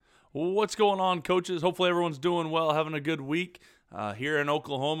What's going on, coaches? Hopefully everyone's doing well, having a good week. Here in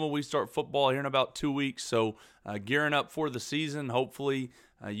Oklahoma, we start football here in about 2 weeks, so gearing up for the season. Hopefully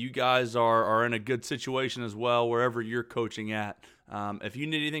you guys are in a good situation as well, wherever you're coaching at. If you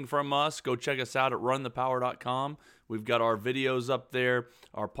need anything from us, go check us out at runthepower.com. We've got our videos up there,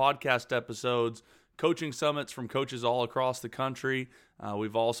 our podcast episodes, coaching summits from coaches all across the country.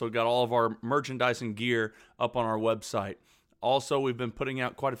 We've also got all of our merchandise and gear up on our website. Also, we've been putting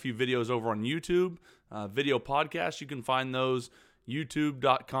out quite a few videos over on YouTube, video podcasts. You can find those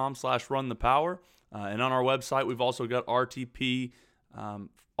youtube.com/runthepower. And on our website, we've also got RTP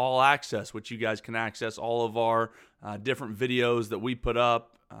All Access, which you guys can access all of our different videos that we put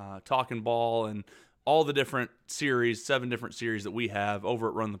up, Talking Ball, and all the different series, 7 different series that we have over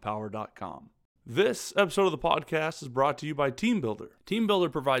at runthepower.com. This episode of the podcast is brought to you by TeamBuildr.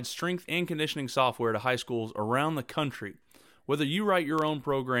 TeamBuildr provides strength and conditioning software to high schools around the country. Whether you write your own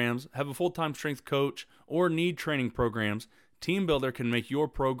programs, have a full-time strength coach, or need training programs, TeamBuildr can make your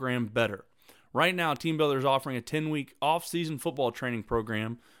program better. Right now, TeamBuildr is offering a 10-week off-season football training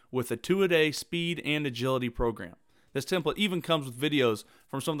program with a 2-a-day speed and agility program. This template even comes with videos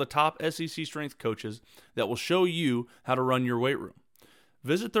from some of the top SEC strength coaches that will show you how to run your weight room.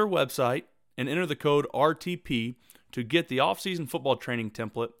 Visit their website and enter the code RTP to get the off-season football training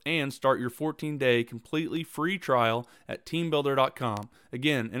template and start your 14-day completely free trial at teambuildr.com.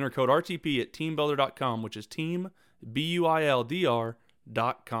 Again, enter code RTP at teambuildr.com, which is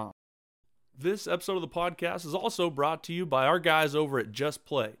teambuildr.com. This episode of the podcast is also brought to you by our guys over at Just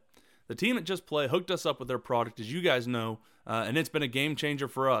Play. The team at Just Play hooked us up with their product, as you guys know, and it's been a game changer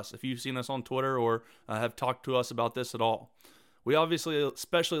for us if you've seen us on Twitter or have talked to us about this at all. We obviously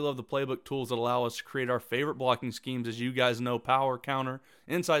especially love the playbook tools that allow us to create our favorite blocking schemes, as you guys know, power, counter,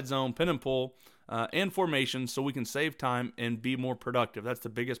 inside zone, pin and pull, and formations, so we can save time and be more productive. That's the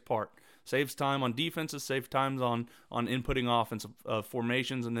biggest part. Saves time on defenses, saves time on inputting offensive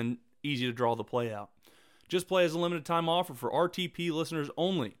formations, and then easy to draw the play out. Just Play is a limited time offer for RTP listeners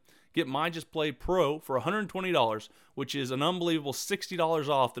only. Get My Just Play Pro for $120, which is an unbelievable $60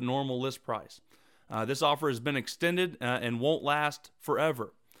 off the normal list price. This offer has been extended and won't last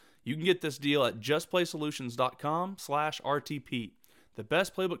forever. You can get this deal at justplaysolutions.com/RTP. The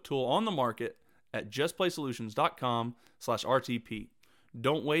best playbook tool on the market at justplaysolutions.com/RTP.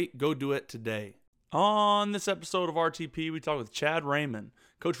 Don't wait, go do it today. On this episode of RTP, we talk with Chad Raymond.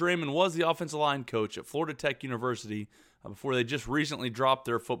 Coach Raymond was the offensive line coach at Florida Tech University before they just recently dropped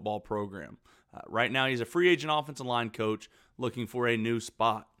their football program. Right now, he's a free agent offensive line coach looking for a new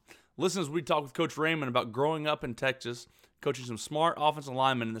spot. Listen as we talk with Coach Raymond about growing up in Texas, coaching some smart offensive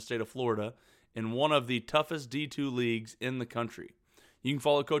linemen in the state of Florida in one of the toughest D2 leagues in the country. You can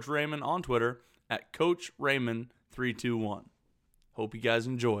follow Coach Raymond on Twitter at CoachRaymond321. Hope you guys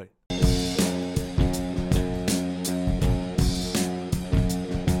enjoy.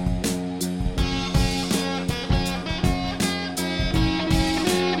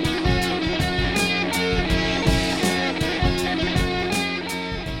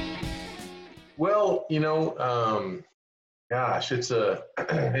 Well, gosh, it's not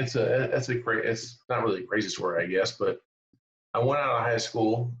really a crazy story, I guess, but I went out of high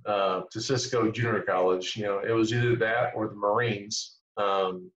school to Cisco Junior College. It was either that or the Marines.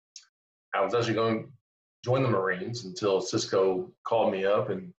 I was actually going to join the Marines until Cisco called me up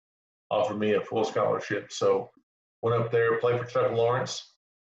and offered me a full scholarship. So went up there, played for Chuck Lawrence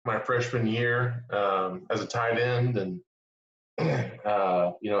my freshman year as a tight end, and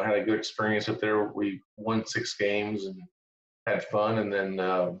had a good experience up there. We won 6 games and had fun. And then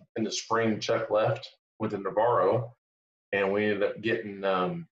in the spring, Chuck left, went to Navarro, and we ended up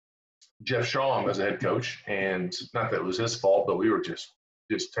getting Jeff Shaw as a head coach. And not that it was his fault, but we were just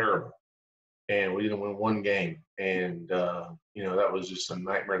terrible. And we didn't win 1 game. And, that was just a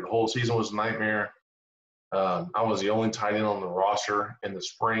nightmare. The whole season was a nightmare. I was the only tight end on the roster in the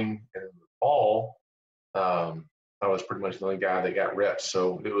spring, and in the fall, I was pretty much the only guy that got reps.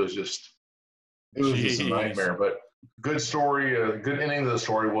 So it was just a nightmare. But good story, good ending of the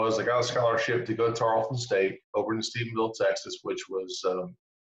story was I got a scholarship to go to Tarleton State over in Stephenville, Texas, which was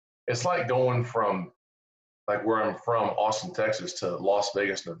it's like going from like where I'm from, Austin, Texas, to Las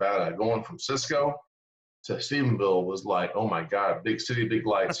Vegas, Nevada. Going from Cisco to Stephenville was like, oh my God, big city, big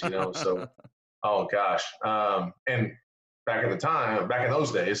lights, So, oh gosh. And back in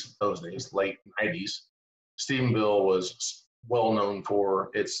those days, late 90s, Stephenville was well known for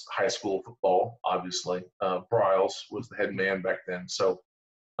its high school football, obviously. Bryles was the head man back then. So,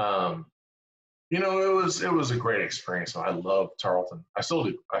 it was a great experience. I love Tarleton. I still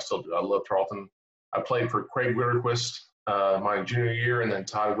do. I love Tarleton. I played for Craig Witterquist my junior year, and then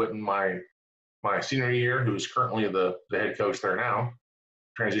Todd Witten my senior year, who's currently the head coach there now,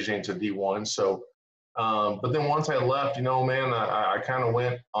 transitioning to D1. So, but then once I left, man, I kind of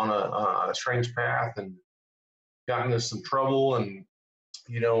went on a strange path and got into some trouble, and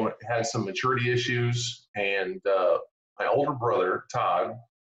had some maturity issues. And my older brother Todd,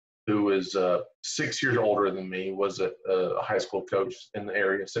 who is 6 years older than me, was a high school coach in the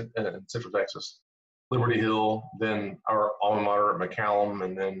area in Central Texas, Liberty Hill, then our alma mater at McCallum,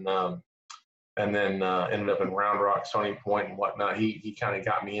 and then ended up in Round Rock, Stony Point, and whatnot. He kind of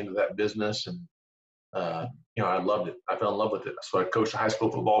got me into that business, and I loved it. I fell in love with it. So I coached high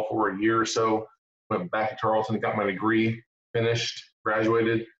school football for a year or so. Went back to Tarleton, got my degree, finished,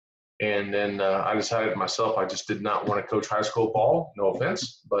 graduated, and then I decided myself I just did not want to coach high school ball. No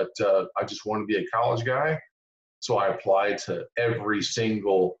offense, but I just wanted to be a college guy. So I applied to every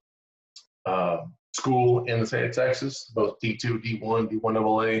single school in the state of Texas, both D2, D1,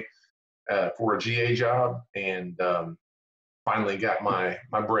 D1AA, for a GA job, and finally got my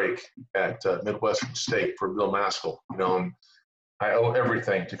break at Midwestern State for Bill Maskell. And I owe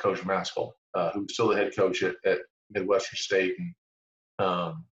everything to Coach Maskell, who's still the head coach at Midwestern State. And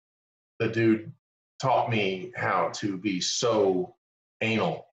the dude taught me how to be so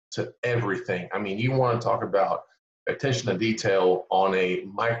anal to everything. I mean, you want to talk about attention to detail on a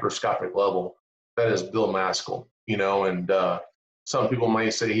microscopic level, that is Bill Maskell, and some people may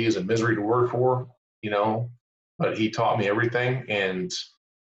say he is a misery to work for, but he taught me everything, and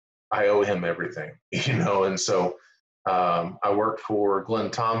I owe him everything, and so I worked for Glenn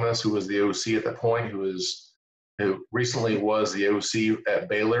Thomas, who was the OC at that point, who recently was the OC at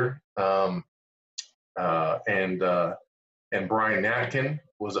Baylor, and Brian Natkin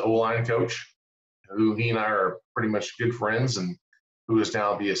was the O-line coach, who he and I are pretty much good friends, and who is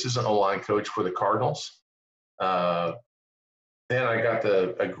now the assistant O-line coach for the Cardinals. Then I got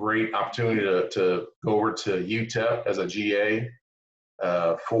a great opportunity to go over to UTEP as a GA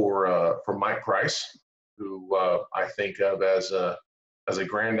for Mike Price, who I think of as a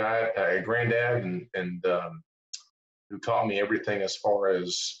granddad, and who taught me everything as far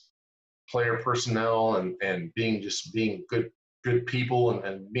as player personnel and being good people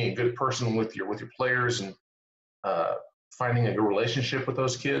and being a good person with your players, and finding a good relationship with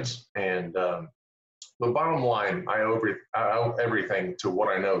those kids. And but bottom line, I owe everything to what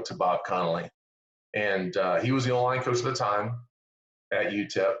I know to Bob Connolly. And he was the O-line coach at the time at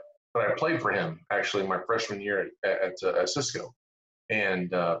UTEP, but I played for him actually my freshman year at Cisco.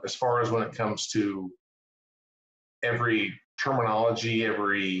 And as far as when it comes to every terminology,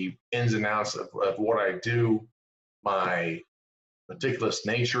 every ins and outs of what I do, my meticulous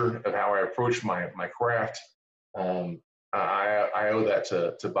nature of how I approach my craft, I owe that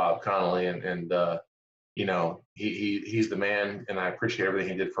to Bob Connolly, and he's the man, and I appreciate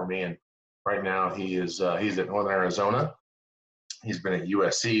everything he did for me. And right now he's at Northern Arizona. He's been at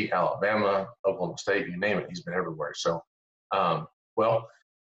USC, Alabama, Oklahoma State, you name it. He's been everywhere. So, well,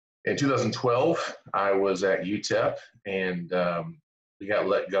 in 2012, I was at UTEP, and we got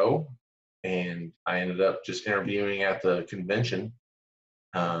let go, and I ended up just interviewing at the convention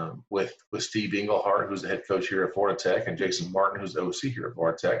with Steve Englehart, who's the head coach here at Florida Tech, and Jason Martin, who's the OC here at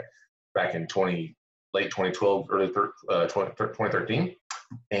Florida Tech, back in late 2012, early 2013,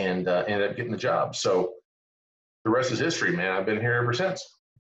 and ended up getting the job. So the rest is history, man. I've been here ever since.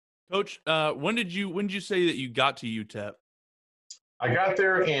 Coach, when did you say that you got to UTEP? I got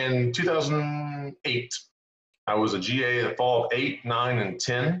there in 2008. I was a GA the fall of 8, 9, and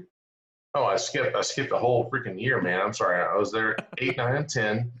 10. Oh, I skipped a whole freaking year, man. I'm sorry. I was there 8, 9, and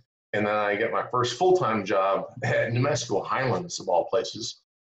 10, and then I got my first full-time job at New Mexico Highlands, of all places,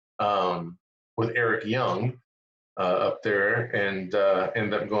 with Eric Young up there, and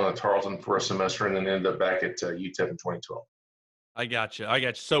ended up going to Tarleton for a semester, and then ended up back at UTEP in 2012. I got you.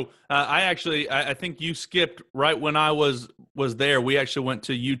 So I think you skipped right when I was there. We actually went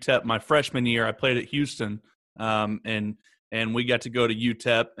to UTEP my freshman year. I played at Houston, and we got to go to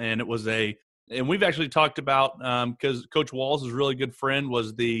UTEP, and it was and we've actually talked about, because Coach Walls, is a really good friend,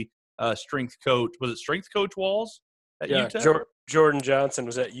 was the strength coach. Was it strength coach Walls at UTEP? Jordan Johnson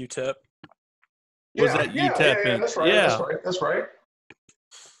was at UTEP. UTEP? Yeah, that's right. That's right.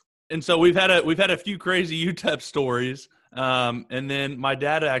 And so we've had a few crazy UTEP stories. And then my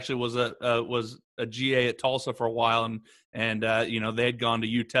dad actually was a GA at Tulsa for a while, and they had gone to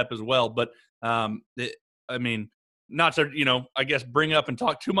UTEP as well. But not to I guess bring up and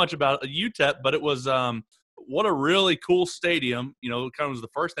talk too much about UTEP, but it was what a really cool stadium. It kind of was the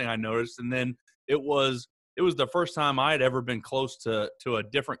first thing I noticed, and then it was the first time I had ever been close to a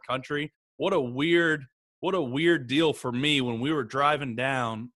different country. What a weird what a weird deal for me when we were driving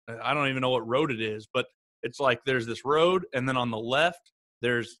down. I don't even know what road it is, but it's like there's this road, and then on the left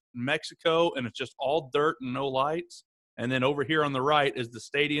there's Mexico, and it's just all dirt and no lights. And then over here on the right is the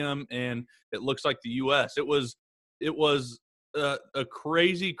stadium, and it looks like the U.S. It was a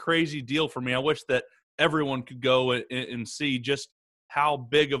crazy, crazy deal for me. I wish that everyone could go and see just how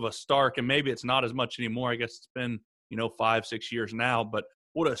big of a stark, and maybe it's not as much anymore. I guess it's been 5-6 years now, but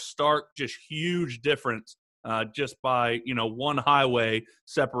what a stark, just huge difference just by one highway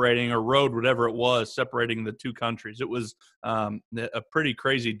separating, or road, whatever it was, separating the two countries. It was a pretty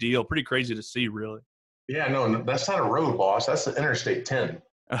crazy deal, pretty crazy to see, really. Yeah, no, that's not a road, boss. That's the Interstate 10.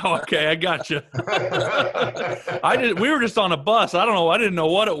 Okay, I got you. We were just on a bus. I don't know. I didn't know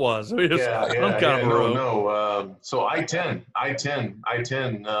what it was. Some kind of a road. No. So I-10,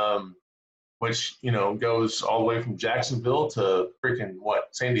 which goes all the way from Jacksonville to freaking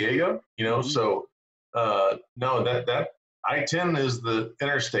San Diego. Mm-hmm. So no, that I-10 is the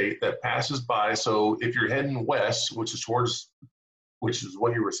interstate that passes by. So if you're heading west, which is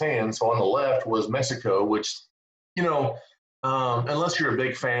what you were saying. So on the left was Mexico, which unless you're a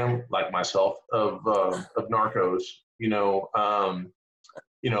big fan like myself of Narcos, you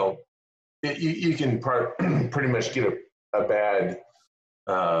can pretty much get a bad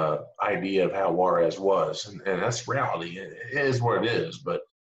idea of how Juarez was, and that's reality. It is what it is. But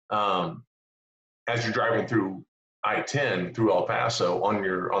as you're driving through I-10 through El Paso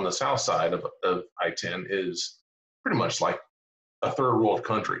on the south side of I-10 is pretty much like a third world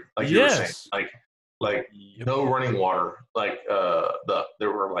country, like you were saying, like no running water, like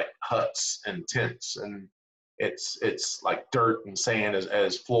there were like huts and tents, and it's like dirt and sand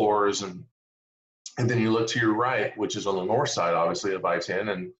as floors, and then you look to your right, which is on the north side, obviously, of I-10,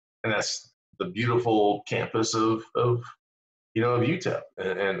 and that's the beautiful campus of UTEP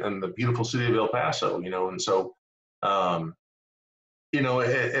and the beautiful city of El Paso, and so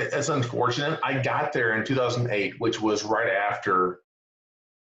it's unfortunate. I got there in 2008, which was right after,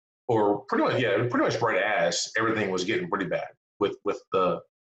 or pretty much right as everything was getting pretty bad with the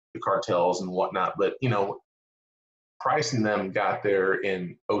cartels and whatnot. But Price and them got there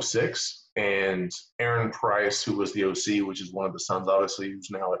in 2006, and Aaron Price, who was the OC, which is one of the sons, obviously,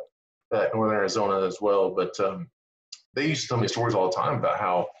 who's now at Northern Arizona as well. But they used to tell me stories all the time about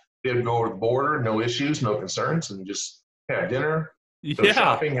how they'd go over the border, no issues, no concerns, and just have dinner, go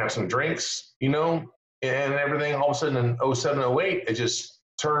shopping, have some drinks, and everything. All of a sudden in 2007, 2008, it just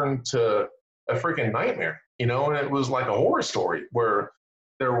turned to a freaking nightmare, and it was like a horror story where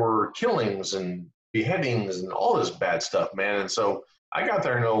there were killings and beheadings and all this bad stuff, man. And so I got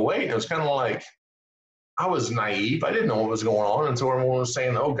there in 2008, and it was kind of like, I was naive. I didn't know what was going on until everyone was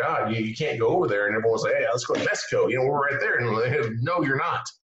saying, oh God, you can't go over there. And everyone was like, hey, let's go to Mexico. We're right there. And they said, no, you're not.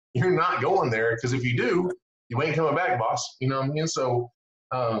 You're not going there, because if you do, you ain't coming back, boss. You know what I mean? So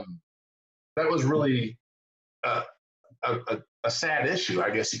that was really a sad issue, I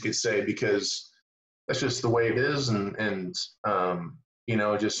guess you could say, because that's just the way it is. And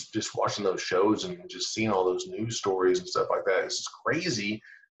just watching those shows and just seeing all those news stories and stuff like that, it's just crazy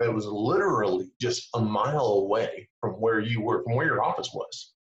that it was literally just a mile away from where you were, from where your office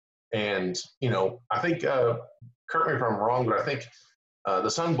was. And, I think, correct me if I'm wrong, but I think the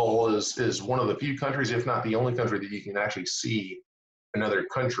Sun Bowl is one of the few countries, if not the only country, that you can actually see another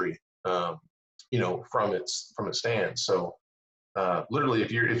country, from its stand. So literally,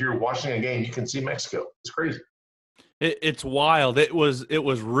 if you're watching a game, you can see Mexico. It's crazy. It's wild. It was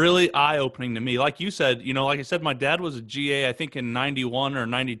really eye-opening to me. Like you said, like I said, my dad was a GA, I think in 91 or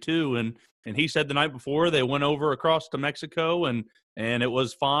 92, and he said the night before they went over across to Mexico, and it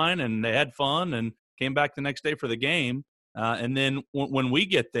was fine, and they had fun, and came back the next day for the game. And then when we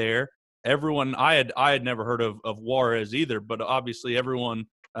get there, everyone, I had never heard of Juarez either, but obviously everyone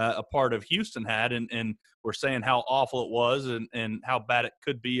a part of Houston had, and were saying how awful it was and how bad it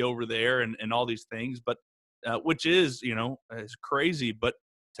could be over there and all these things. But which is, is crazy. But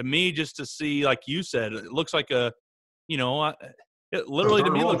to me, just to see, like you said, it looks like it literally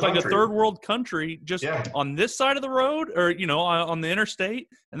to me looked like a third world country just on this side of the road, or, on the interstate.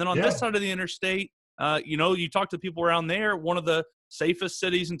 And then on this side of the interstate, you talk to people around there, one of the safest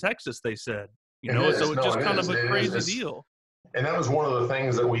cities in Texas, they said, so it's just kind of a crazy deal. And that was one of the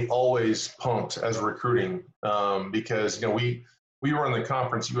things that we always pumped as recruiting, because, we were in the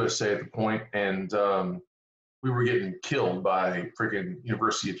Conference USA at the point, and we were getting killed by freaking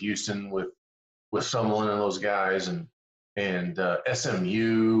University of Houston with Summerlin and those guys, and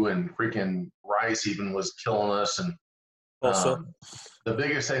SMU and freaking Rice even was killing us. And the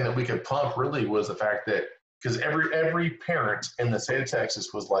biggest thing that we could pump really was the fact that, because every parent in the state of Texas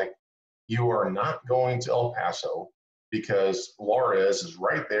was like, you are not going to El Paso because Juarez is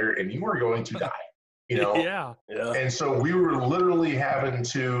right there and you are going to die, Yeah. And so we were literally having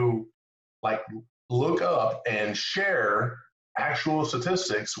to like look up and share actual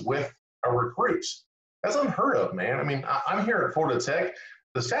statistics with our recruits. That's unheard of, man. I mean, I'm here at Florida Tech.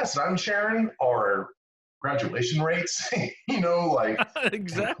 The stats that I'm sharing are graduation rates, like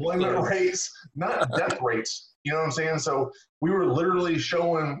Exactly. employment rates, not death rates. You know what I'm saying? So we were literally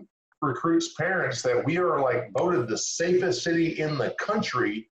showing recruits' parents that we are like voted the safest city in the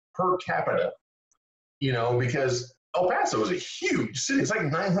country per capita, because El Paso is a huge city. It's like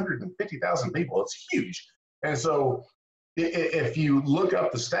 950,000 people. It's huge. And so if you look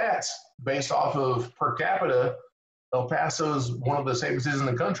up the stats based off of per capita, El Paso is one of the safest cities in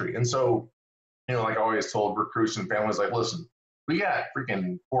the country. And so, like I always told recruits and families, like, listen, we got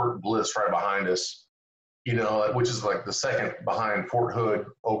freaking Fort Bliss right behind us, which is like the second behind Fort Hood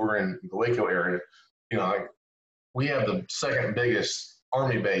over in the Waco area. Like we have the second biggest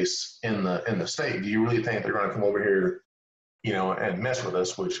Army base in the state. Do you really think they're going to come over here, and mess with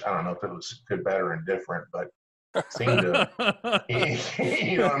us? Which I don't know if it was good, bad, or indifferent, but seemed to, what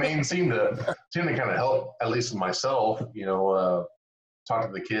I mean? Seemed to kind of help, at least myself, talk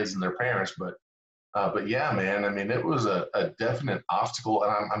to the kids and their parents. But yeah, man, I mean, it was a definite obstacle,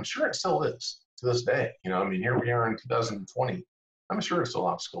 and I'm sure it still is to this day. Here we are in 2020. I'm sure it's still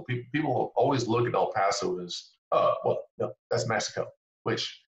an obstacle. People always look at El Paso as, oh, well, no, that's Mexico.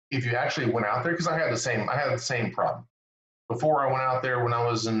 Which, if you actually went out there, because I had the same problem before I went out there when I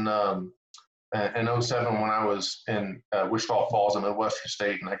was in 07 when I was in Wichita Falls in Midwestern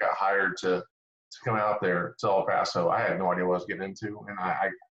State, and I got hired to come out there to El Paso. I had no idea what I was getting into, and I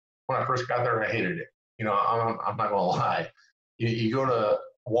when I first got there, I hated it. I'm not gonna lie. You go to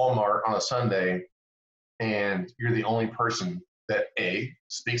Walmart on a Sunday, and you're the only person that A,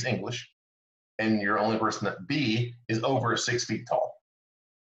 speaks English, and you're the only person that B, is over 6 feet tall.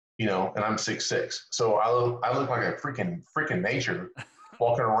 And I'm 6'6". So I look like a freaking nature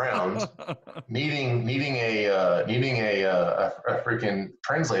walking around, needing a freaking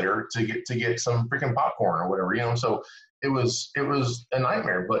translator to get some freaking popcorn or whatever. So it was a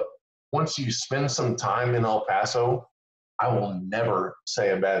nightmare. But once you spend some time in El Paso, I will never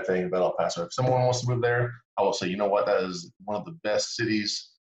say a bad thing about El Paso. If someone wants to move there, I will say, you know what, that is one of the best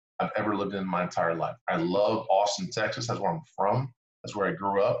cities I've ever lived in my entire life. I love Austin, Texas. That's where I'm from. That's where I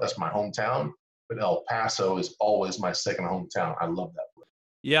grew up. That's my hometown. But El Paso is always my second hometown. I love that place.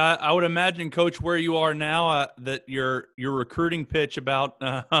 Yeah, I would imagine, Coach, where you are now, that your recruiting pitch about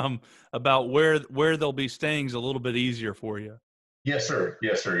where they'll be staying is a little bit easier for you. Yes, sir.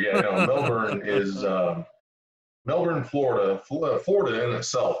 Yes, sir. Yeah, Melbourne is Melbourne, Florida. Florida in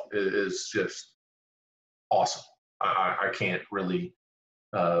itself is just awesome. I can't really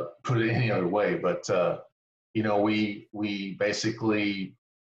put it any other way, but we basically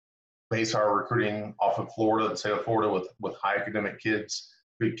base our recruiting off of Florida, the state of Florida, with high academic kids,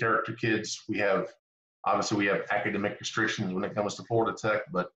 good character kids. We have academic restrictions when it comes to Florida Tech,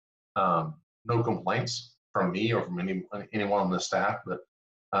 but no complaints from me or from anyone on the staff. But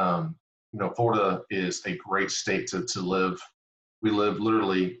Florida is a great state to live. We live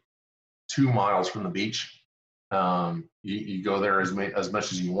literally 2 miles from the beach. You go there as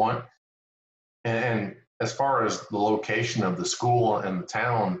much as you want. And as far as the location of the school and the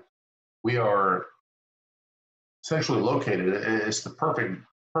town, we are centrally located. It's the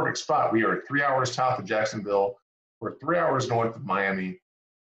perfect spot. We are 3 hours south of Jacksonville. We're 3 hours north of Miami.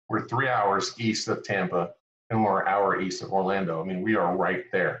 We're 3 hours east of Tampa, and we're an hour east of Orlando. I mean, we are right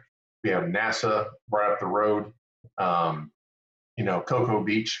there. We have NASA right up the road. Cocoa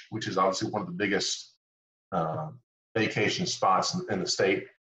Beach, which is obviously one of the biggest vacation spots in the state,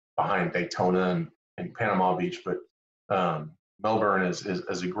 behind Daytona and Panama Beach. But Melbourne is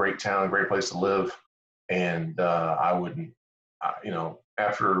a great town, a great place to live. And I wouldn't,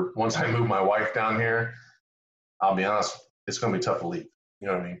 once I move my wife down here, I'll be honest, it's going to be tough to leave. You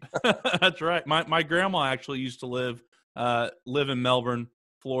know what I mean? That's right. My grandma actually used to live in Melbourne,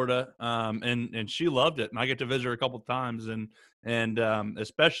 Florida, and she loved it. And I get to visit her a couple of times, and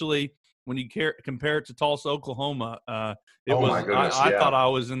especially when you compare it to Tulsa, Oklahoma, my goodness, I thought I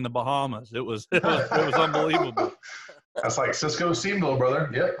was in the Bahamas. It was unbelievable. That's like Cisco Steamboat,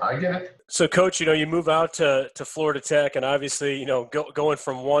 brother. Yep, I get it. So, Coach, you move out to Florida Tech, and obviously, going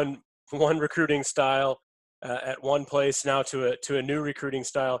from one recruiting style at one place now to a new recruiting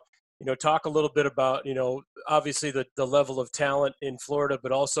style. Talk a little bit about, obviously the level of talent in Florida,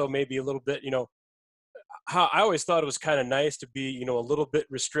 but also maybe a little bit, how I always thought it was kind of nice to be, a little bit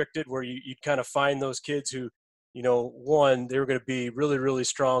restricted, where you'd kind of find those kids who one, they were going to be really, really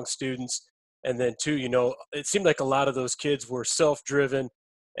strong students. And then two, it seemed like a lot of those kids were self-driven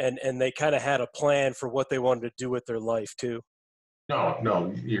and they kind of had a plan for what they wanted to do with their life too.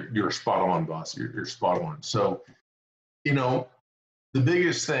 No, you're spot on, boss. You're spot on. So, the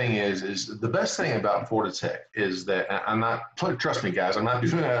biggest thing is the best thing about Florida Tech is that I'm not, trust me guys, I'm not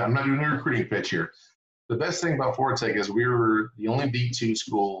doing a recruiting pitch here. The best thing about Florida Tech is we were the only D2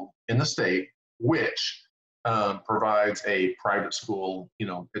 school in the state which provides a private school,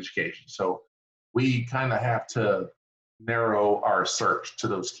 education. So we kind of have to narrow our search to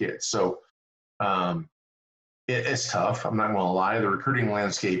those kids. So it's tough. I'm not going to lie. The recruiting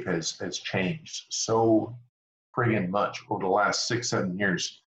landscape has changed so friggin' much over the last 6-7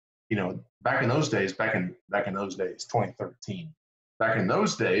 years. Back in those days, 2013. Back in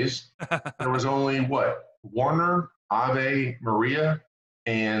those days, there was only Warner, Ave, Maria,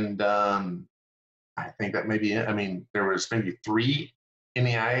 and I think that may be it. I mean, there was maybe 3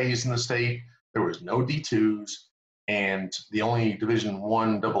 NAIAs in the state. There was no D2s, and the only Division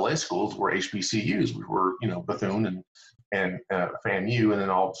I AA schools were HBCUs, which were Bethune and FAMU, and then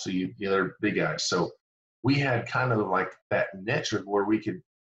obviously the other big guys. So we had kind of like that niche of where we could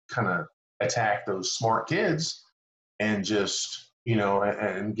kind of attack those smart kids and just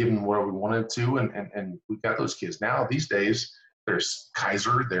and give them what we wanted to, and we got those kids. Now these days, there's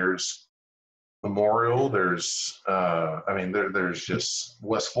Kaiser, there's Memorial, there's there's just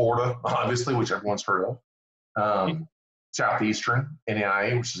West Florida, obviously, which everyone's heard of. Southeastern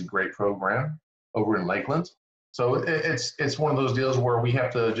NAIA, which is a great program over in Lakeland. So it's one of those deals where we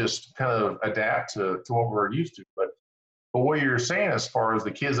have to just kind of adapt to what we're used to. But what you're saying as far as the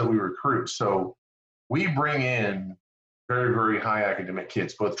kids that we recruit, so we bring in very, very high academic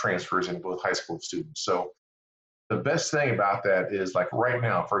kids, both transfers and both high school students. So the best thing about that is, like right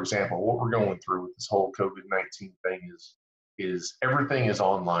now, for example, what we're going through with this whole COVID-19 thing is everything is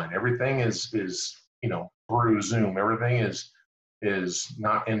online. Everything is through Zoom. Everything is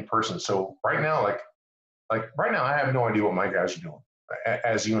not in person. So right now, like right now, I have no idea what my guys are doing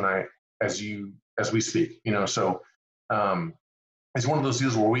as we speak. So it's one of those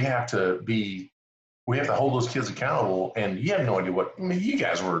deals where we have to hold those kids accountable, and you have no idea you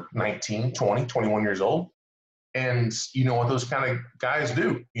guys were 19, 20, 21 years old. And you know what those kind of guys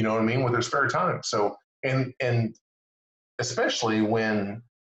do, with their spare time. So, and especially when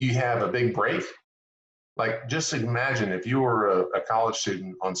you have a big break, like just imagine if you were a college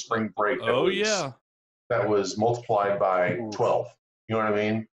student on spring break. That was multiplied by 12. You know what I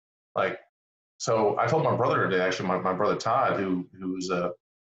mean? Like, so I told my brother today, actually, my brother Todd, who's an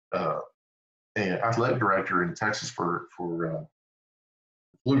athletic director in Texas for Pflugerville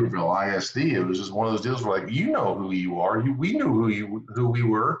ISD. It was just one of those deals where, like, who you are. We knew who we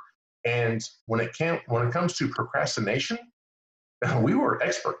were. And when it comes to procrastination, we were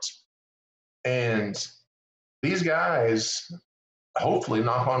experts. And these guys, hopefully,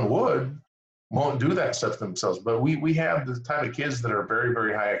 knock on wood, won't do that stuff themselves. But we have the type of kids that are very,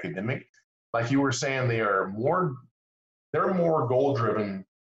 very high academic. Like you were saying, they're more goal driven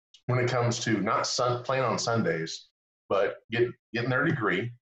when it comes to not playing on Sundays, but getting their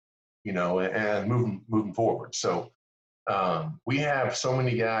degree, and moving forward. So we have so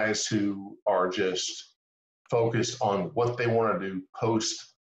many guys who are just focused on what they want to do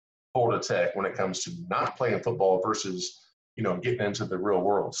post Florida Tech when it comes to not playing football versus, getting into the real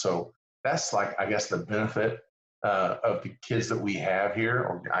world. So that's, like, I guess, the benefit of the kids that we have here,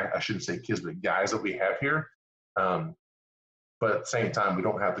 or I shouldn't say kids, but guys that we have here. But at the same time, we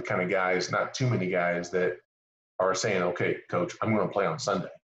don't have the kind of guys, not too many guys that are saying, okay, coach, I'm going to play on Sunday.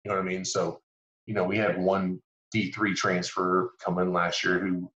 You know what I mean? So, we had one D3 transfer come in last year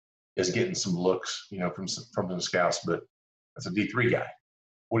who is getting some looks, from the scouts, but that's a D3 guy.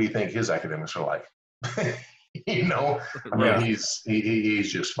 What do you think his academics are like? He's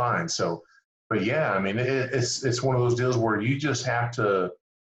just fine. So, but yeah, I mean, it's one of those deals where you just have to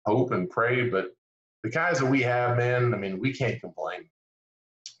hope and pray. But the guys that we have, man, I mean, we can't complain.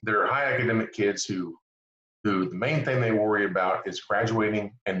 They're high academic kids who the main thing they worry about is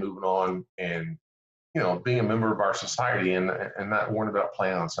graduating and moving on and, being a member of our society and not worrying about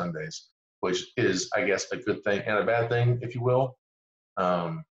playing on Sundays, which is, I guess, a good thing and a bad thing, if you will.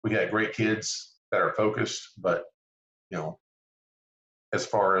 We got great kids that are focused, but, as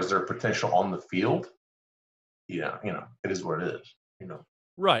far as their potential on the field, it is what it is,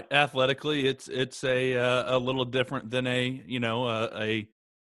 Right. Athletically, it's a little different than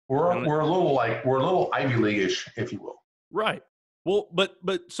we're a little Ivy League-ish, if you will. Right. Well, but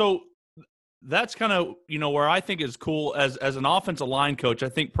so that's kind of, where I think is cool as an offensive line coach. I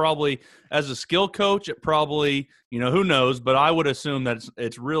think probably as a skill coach, it probably, who knows, but I would assume that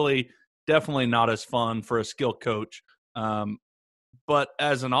it's really definitely not as fun for a skill coach. But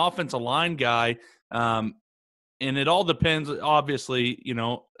as an offensive line guy, and it all depends, obviously,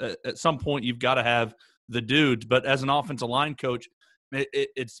 at some point you've got to have the dudes, but as an offensive line coach,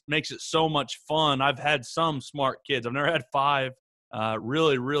 it makes it so much fun. I've had some smart kids. I've never had 5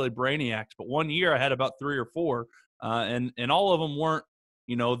 really, really brainiacs, but one year I had about 3 or 4, and all of them weren't,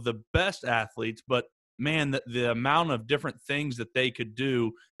 the best athletes, but man, the amount of different things that they could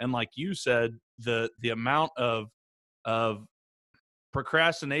do, and like you said, the amount of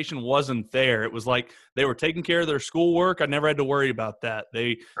procrastination wasn't there. It was like they were taking care of their schoolwork. I never had to worry about that.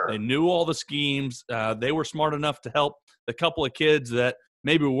 They knew all the schemes. They were smart enough to help the couple of kids that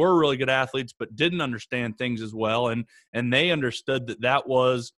maybe were really good athletes but didn't understand things as well, and they understood that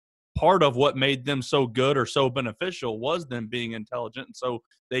was part of what made them so good or so beneficial was them being intelligent. And so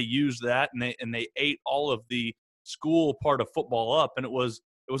they used that, and they ate all of the school part of football up, and it was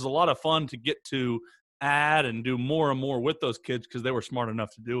a lot of fun to get to add and do more and more with those kids because they were smart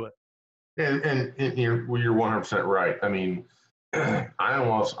enough to do it. And you're 100% right. I mean, I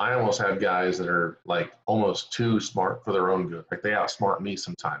almost have guys that are like almost too smart for their own good. Like they outsmart me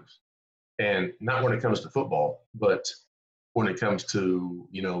sometimes, and not when it comes to football, but when it comes to,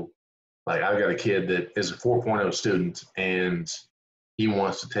 like I've got a kid that is a 4.0 student and he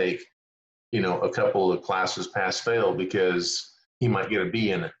wants to take, a couple of classes pass fail because he might get a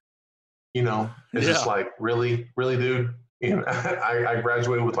B in it. It's just like, really, dude. I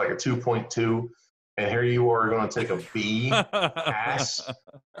graduated with like a 2.2, and here you are going to take a B pass.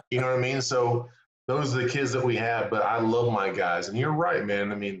 You know what I mean? So those are the kids that we have. But I love my guys, and you're right,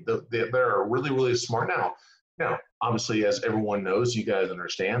 man. I mean, they're really, really smart now. Now, obviously, as everyone knows, you guys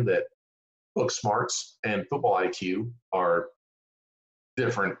understand that book smarts and football IQ are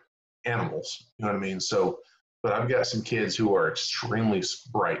different animals. You know what I mean? So. But I've got some kids who are extremely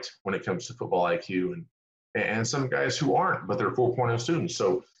bright when it comes to football IQ, and some guys who aren't, but they're 4.0 students.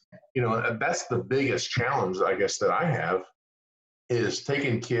 So, that's the biggest challenge, I guess, that I have is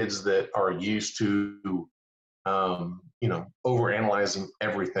taking kids that are used to, overanalyzing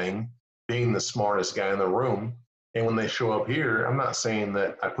everything, being the smartest guy in the room. And when they show up here, I'm not saying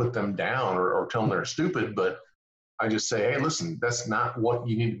that I put them down or tell them they're stupid, but I just say, hey, listen, that's not what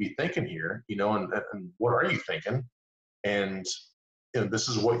you need to be thinking here, and what are you thinking? And this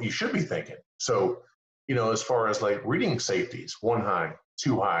is what you should be thinking. So, as far as like reading safeties, 1 high,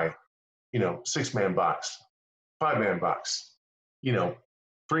 2 high, 6-man box, 5-man box,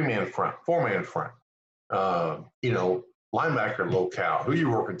 3-man front, 4-man front, linebacker locale, who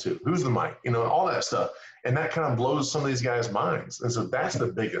you're working to, who's the mic, all that stuff. And that kind of blows some of these guys' minds. And so that's the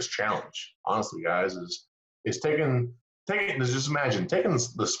biggest challenge, honestly, guys, is taking just imagine taking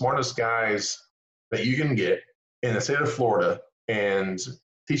the smartest guys that you can get in the state of Florida and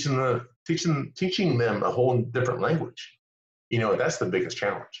teaching them a whole different language. That's the biggest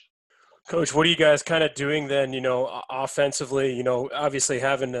challenge. Coach, what are you guys kind of doing then, offensively, obviously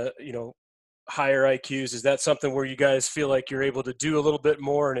having higher IQs? Is that something where you guys feel like you're able to do a little bit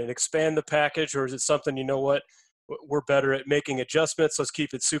more and expand the package, or is it something, we're better at making adjustments, let's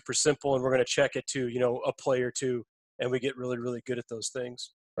keep it super simple, and we're going to check it to, a play or two, and we get really, really good at those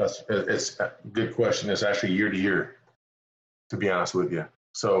things? It's a good question. It's actually year to year, to be honest with you.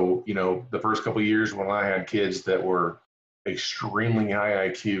 So, the first couple of years when I had kids that were extremely high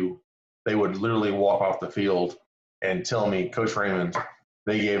IQ, they would literally walk off the field and tell me, Coach Raymond,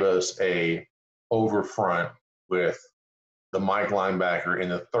 they gave us a over front with the Mike linebacker in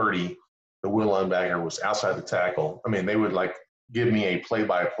the 30. The will linebacker was outside the tackle. I mean, they would like give me a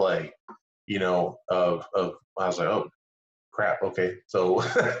play-by-play, of I was like, oh, crap, okay. So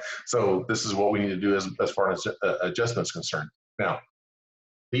so this is what we need to do as far as adjustments concerned. Now,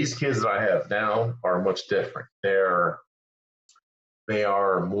 these kids that I have now are much different. They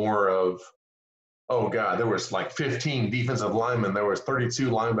are more of, oh God, there was like 15 defensive linemen, there was 32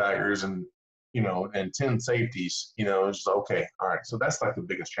 linebackers, and and 10 safeties. It's just okay, all right. So that's like the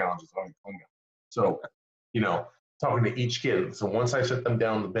biggest challenge. So, talking to each kid. So once I sit them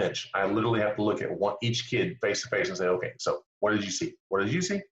down on the bench, I literally have to look at each kid face to face and say, okay, so what did you see? What did you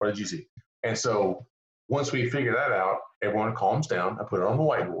see? What did you see? And so once we figure that out, everyone calms down. I put it on the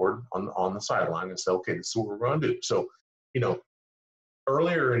whiteboard on the sideline and say, okay, this is what we're going to do. So,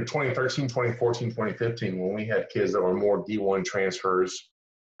 earlier in 2013, 2014, 2015, when we had kids that were more D1 transfers,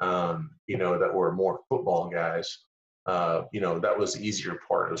 that were more football guys, that was the easier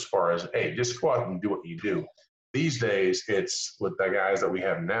part as far as, hey, just go out and do what you do. These days, it's with the guys that we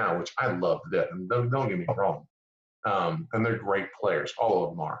have now, which I love to death. And don't get me wrong. And they're great players. All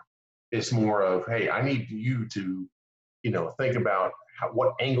of them are. It's more of, hey, I need you to, think about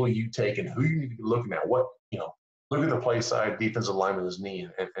what angle you take and who you need to be looking at. Look at the play side, defensive lineman's knee,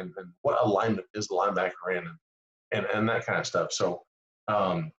 and what alignment is the linebacker in, and that kind of stuff. So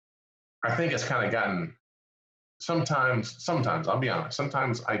I think it's kind of gotten sometimes, I'll be honest,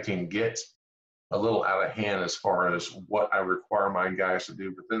 sometimes I can get a little out of hand as far as what I require my guys to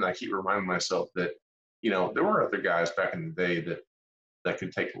do. But then I keep reminding myself that, there were other guys back in the day that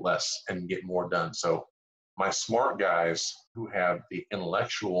could take less and get more done. So my smart guys who have the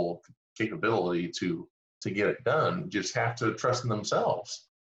intellectual capability to get it done just have to trust in themselves.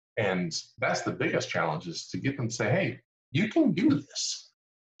 And that's the biggest challenge, is to get them to say, hey, you can do this.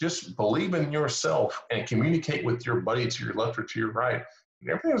 Just believe in yourself and communicate with your buddy to your left or to your right,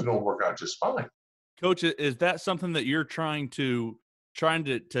 and everything's going to work out just fine. Coach, is that something that you're trying to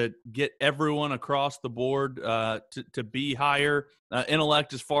get everyone across the board to be higher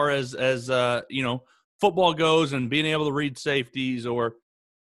intellect as far as football goes, and being able to read safeties, or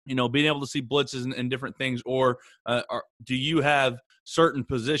being able to see blitzes and different things? Or do you have certain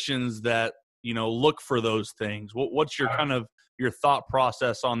positions that look for those things? What's your kind of your thought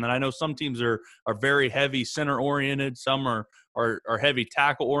process on that? I know some teams are very heavy center oriented, some are heavy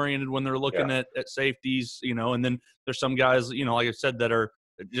tackle oriented when they're looking at safeties, and then there's some guys, like I said, that are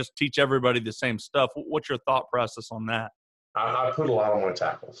just teach everybody the same stuff. What's your thought process on that? I put a lot on my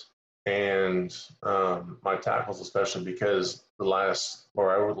tackles, and my tackles especially, because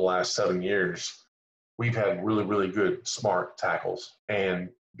over the last 7 years, we've had really, really good, smart tackles and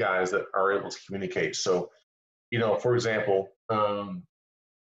guys that are able to communicate. So, for example,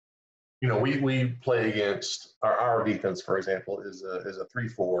 we play against our defense, for example, is a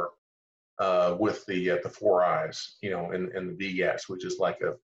 3-4 with the 4 eyes, and the D gaps, which is like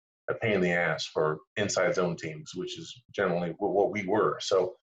a pain in the ass for inside zone teams, which is generally what we were.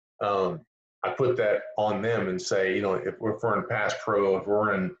 So I put that on them and say, if we're in pass pro, if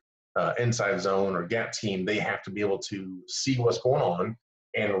we're in inside zone or gap team, they have to be able to see what's going on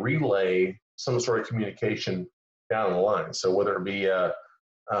and relay some sort of communication down the line. So whether it be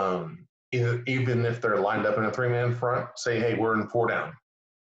even if they're lined up in a 3-man front, say, hey, we're in 4 down.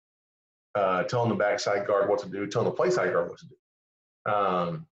 Telling the backside guard what to do, telling the play side guard what to do.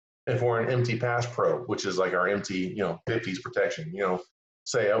 If we're an empty pass pro, which is like our empty, 50s protection,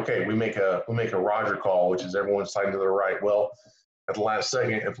 say, okay, we make a Roger call, which is everyone sliding to the right. Well, at the last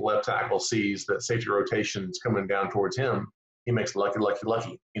second, if the left tackle sees that safety rotation is coming down towards him, he makes lucky.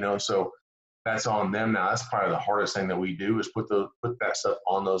 So that's on them now. That's probably the hardest thing that we do, is put that stuff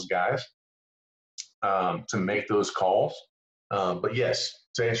on those guys to make those calls. But yes,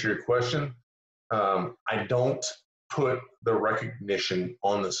 to answer your question, I don't put the recognition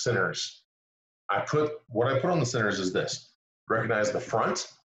on the centers. What I put on the centers is this: recognize the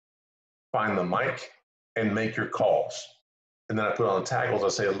front, find the mic, and make your calls. And then I put on the tackles, I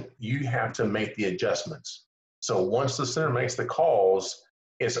say, you have to make the adjustments. So once the center makes the calls,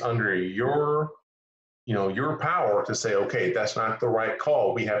 it's under your power to say, okay, that's not the right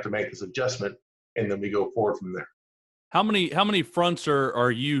call. We have to make this adjustment, and then we go forward from there. How many fronts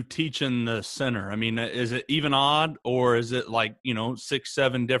are you teaching the center? I mean, is it even odd, or is it like 6,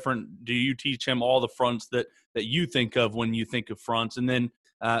 7 different? Do you teach him all the fronts that you think of when you think of fronts? And then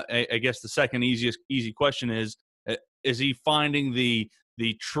I guess the second easy question is he finding the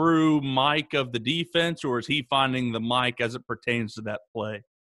true mic of the defense, or is he finding the mic as it pertains to that play?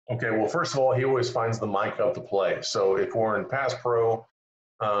 Okay, well, first of all, he always finds the mic of the play. So if we're in pass pro,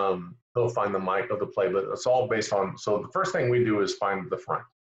 he'll find the mic of the play, but it's all based on, so the first thing we do is find the front.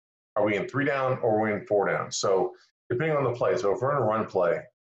 Are we in 3 down or are we in 4 down? So depending on the play, so if we're in a run play,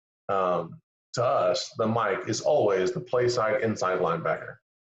 to us, the mic is always the play side inside linebacker.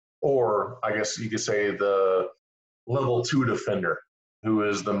 Or I guess you could say the level 2 defender, who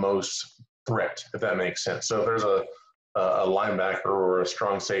is the most threat, if that makes sense. So if there's a linebacker or a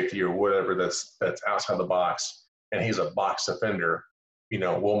strong safety or whatever that's outside the box, and he's a box defender,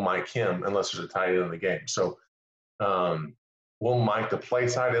 we'll mic him unless there's a tight end in the game. So we'll mic the play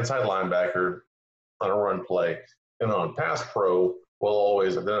side inside linebacker on a run play. And on pass pro, we'll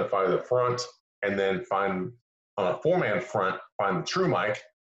always identify the front, and then find on a 4-man front, find the true mic,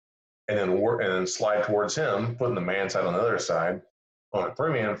 and then slide towards him, putting the man side on the other side. On a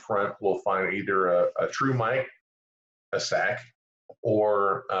 3-man front, we'll find either a true mic, a sack,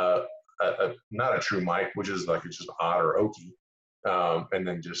 or not a true mic, which is like it's just odd or okie, and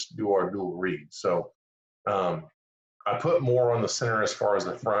then just do our dual read. So I put more on the center as far as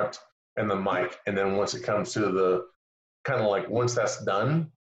the front. and the mic. And then once it comes to the kind of like once that's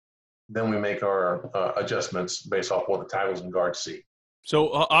done, then we make our adjustments based off what the tackles and guards see.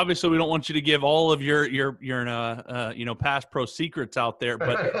 So obviously, we don't want you to give all of your past pro secrets out there.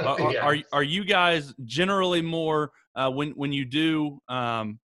 But Yeah. are you guys generally more when you do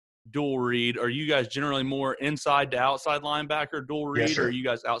dual read? Are you guys generally more inside to outside linebacker dual read, Yes, or are sir. you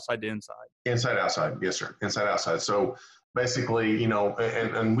guys outside to inside? Inside, outside. Yes, sir. Inside, outside. So basically,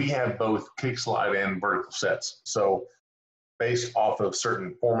 and we have both kick slide and vertical sets. So based off of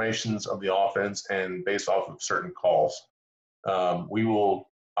certain formations of the offense and based off of certain calls,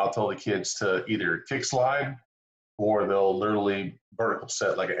 I'll tell the kids to either kick slide or they'll literally vertical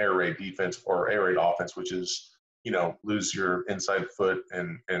set like an air raid defense or air raid offense, which is, lose your inside foot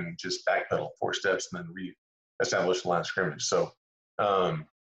and just backpedal 4 steps and then re-establish the line of scrimmage. So,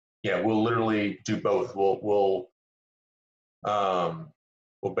 we'll literally do both. We'll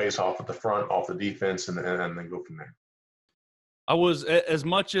base off of the front, off the defense, and then go from there. I was, as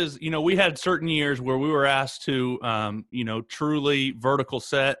much as, we had certain years where we were asked to, truly vertical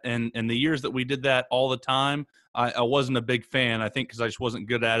set. And the years that we did that all the time, I wasn't a big fan, I think, because I just wasn't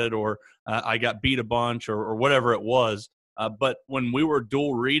good at it, or I got beat a bunch or whatever it was. But when we were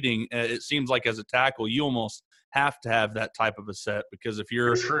dual reading, it seems like as a tackle, you almost have to have that type of a set, because if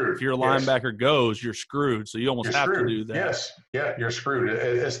your linebacker goes, you're screwed. So you almost have to do that. Yes. Yeah, you're screwed.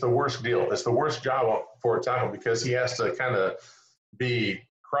 It's the worst deal. It's the worst job for a tackle because he has to kind of be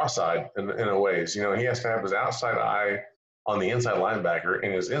cross-eyed in a ways. He has to have his outside eye on the inside linebacker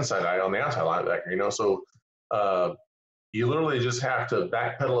and his inside eye on the outside linebacker, so you literally just have to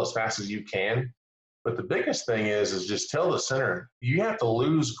backpedal as fast as you can. But the biggest thing is just tell the center, you have to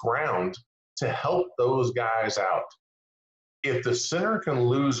lose ground to help those guys out. If the center can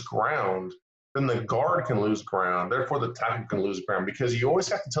lose ground, then the guard can lose ground. Therefore, the tackle can lose ground, because you always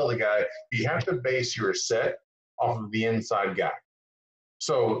have to tell the guy, you have to base your set off of the inside guy.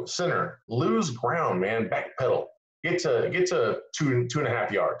 So center, lose ground, man, backpedal. Get to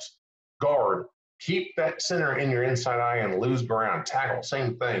 2.5 yards. Guard, keep that center in your inside eye and lose ground. Tackle,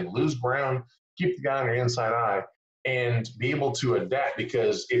 same thing. Lose ground, keep the guy on your inside eye, and be able to adapt.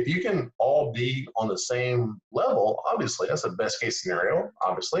 Because if you can all be on the same level, obviously, that's the best case scenario,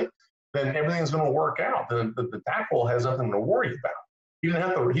 obviously, then everything's going to work out. Then the tackle has nothing to worry about. He didn't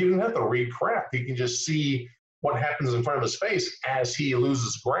have to read crap. He can just see what happens in front of his face as he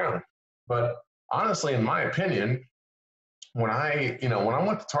loses ground. But honestly, in my opinion, when I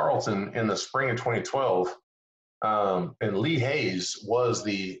went to Tarleton in the spring of 2012, and Lee Hayes was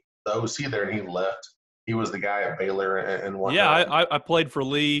the OC there, and he left. He was the guy at Baylor and whatnot. Yeah, I played for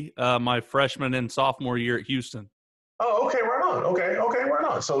Lee my freshman and sophomore year at Houston. Oh, okay, right on. Okay, right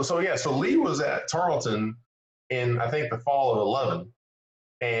on. So Lee was at Tarleton in, I think, the fall of 11.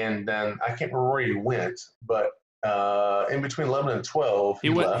 And then I can't remember where he went, but in between 11 and 12, he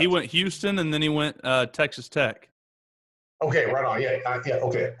went Houston, and then he went Texas Tech. Okay, right on. Yeah.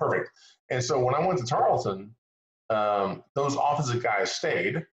 Okay, perfect. And so when I went to Tarleton, those offensive guys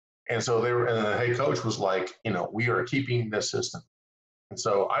stayed, and so and the head coach was like, we are keeping this system. And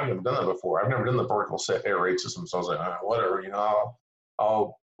so I've never done that before. I've never done the vertical set air raid system. So I was like, whatever,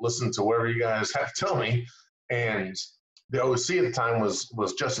 I'll listen to whatever you guys have to tell me. And the OC at the time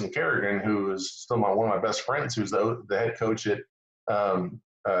was Justin Kerrigan, who is still one of my best friends, who's the head coach at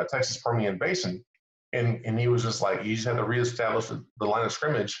Texas Permian Basin. And he was just like, you just have to reestablish the line of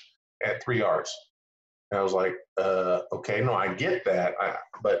scrimmage at 3 yards. And I was like, okay, no, I get that,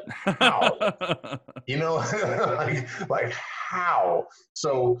 but how? like how?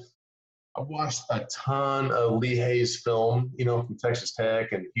 So I watched a ton of Lee Hayes film, from Texas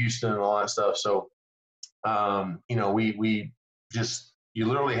Tech and Houston and all that stuff. So, we just, you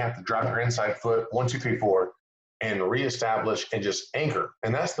literally have to drop your inside foot 1, 2, 3, 4 and reestablish and just anchor.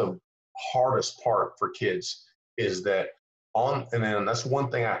 And that's the hardest part for kids, is that and then that's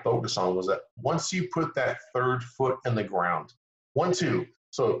one thing I focus on, was that once you put that third foot in the ground, 1, 2,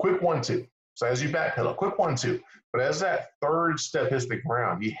 so a quick 1, 2. So as you backpedal, quick 1, 2. But as that third step hits the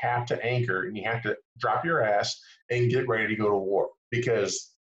ground, you have to anchor and you have to drop your ass and get ready to go to war.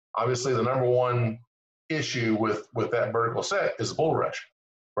 Because obviously the number one issue with that vertical set is the bull rush,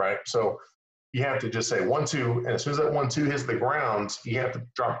 right? So you have to just say 1, 2, and as soon as that 1, 2 hits the ground, you have to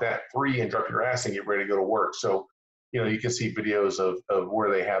drop that 3 and drop your ass and get ready to go to work. So, you can see videos of where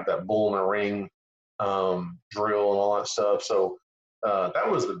they have that bull in a ring drill and all that stuff. So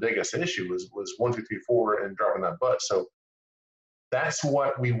that was the biggest issue, was 1, 2, 3, 4 and dropping that butt. So that's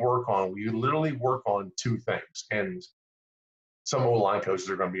what we work on. We literally work on 2 things. And some O-line coaches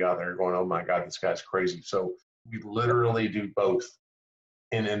are going to be out there going, oh my God, this guy's crazy. So we literally do both.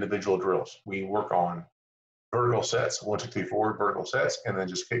 in individual drills. We work on vertical sets, 1, 2, 3, 4 vertical sets, and then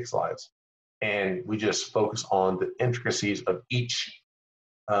just kick slides. And we just focus on the intricacies of each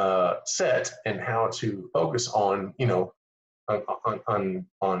set and how to focus on,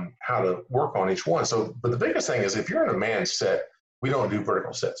 on how to work on each one. So, but the biggest thing is if you're in a man set, we don't do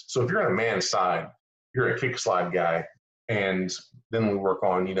vertical sets. So if you're in a man side, you're a kick slide guy, and then we work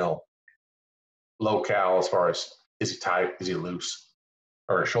on, locale as far as is he tight, is he loose,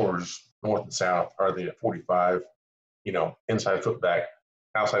 are his shoulders north and south, are they at 45, inside foot back,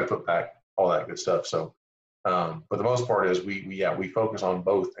 outside foot back, all that good stuff. So, but the most part is we focus on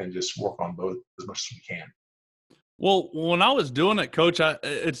both and just work on both as much as we can. Well, when I was doing it, Coach,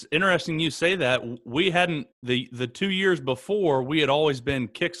 it's interesting you say that. We hadn't the 2 years before, we had always been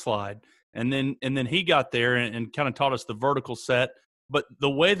kick slide, and then he got there and kind of taught us the vertical set. But the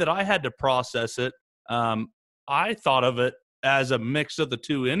way that I had to process it, I thought of it as a mix of the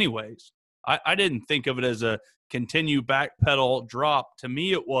two, anyways. I didn't think of it as a continue back pedal drop. To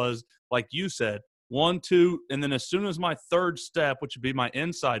me, it was like you said, 1, 2, and then as soon as my third step, which would be my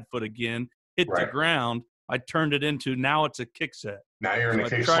inside foot again, hit the ground, I turned it into now it's a kick set. Now you're in a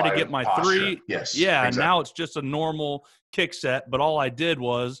kick slide. I tried to get my posture. 3. Yes. Yeah, exactly. Now it's just a normal kick set. But all I did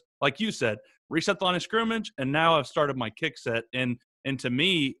was, like you said, reset the line of scrimmage, and now I've started my kick set. And to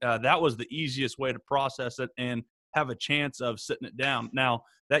me, that was the easiest way to process it and have a chance of sitting it down. Now,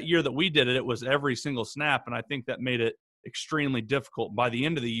 that year that we did it, it was every single snap, and I think that made it extremely difficult. By the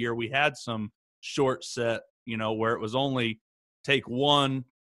end of the year, we had some short set, where it was only take one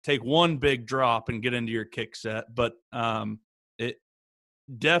big drop and get into your kick set. But it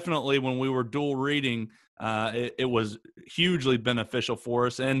definitely, when we were dual reading, it was hugely beneficial for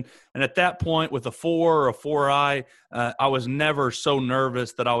us. And at that point, with a 4 or a 4i, I was never so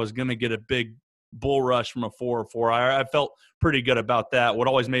nervous that I was going to get a big bull rush from a 4 or 4i. I felt pretty good about that. What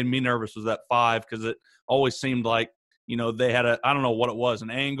always made me nervous was that 5, because it always seemed like, they had I don't know what it was, an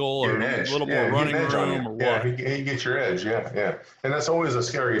angle or a little more running room or what. Yeah, he gets your edge. Yeah. And that's always the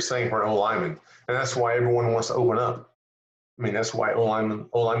scariest thing for an O-lineman. And that's why everyone wants to open up. I mean, that's why O-linemen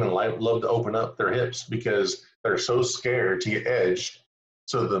love to open up their hips, because they're so scared to get edged.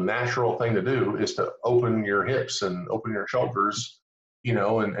 So the natural thing to do is to open your hips and open your shoulders,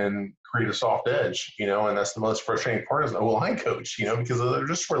 and create a soft edge, and that's the most frustrating part as an O-line coach, because they're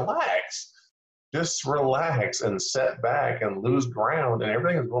just relaxed. Just relax and set back and lose ground, and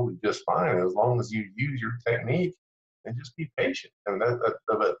everything is going to be just fine as long as you use your technique and just be patient. And that's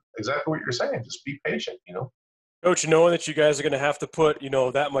exactly what you're saying. Just be patient, Coach, knowing that you guys are going to have to put,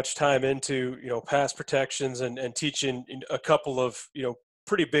 that much time into, pass protections and teaching a couple of,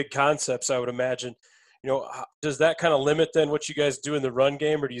 pretty big concepts, I would imagine, does that kind of limit then what you guys do in the run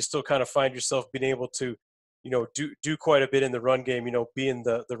game, or do you still kind of find yourself being able to, do quite a bit in the run game, being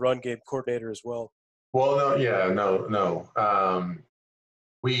the run game coordinator as well? Well, no.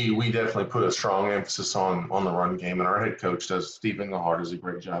 We definitely put a strong emphasis on the run game, and our head coach Steve Engelhardt does a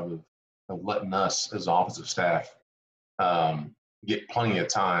great job of letting us as offensive staff get plenty of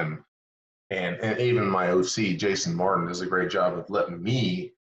time, and even my OC Jason Martin does a great job of letting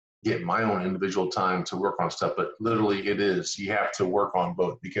me get my own individual time to work on stuff. But literally, you have to work on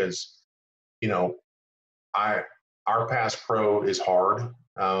both, because our pass pro is hard.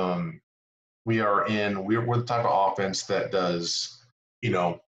 We're the type of offense that does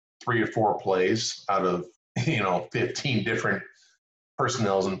 3 or 4 plays out of 15 different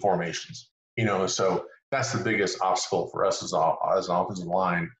personnels and formations. So that's the biggest obstacle for us as an offensive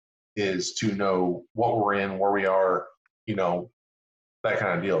line, is to know what we're in, where we are, that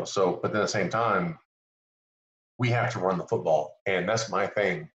kind of deal. So, but then at the same time, we have to run the football, and that's my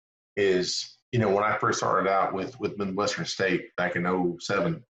thing. Is when I first started out with Midwestern State back in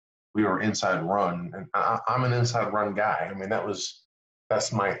 2007, we were inside run, and I'm an inside run guy. I mean,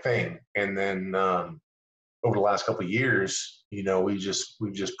 that's my thing. And then over the last couple of years, we've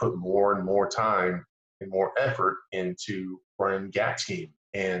just put more and more time and more effort into running gap scheme.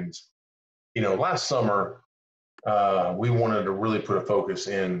 And last summer, we wanted to really put a focus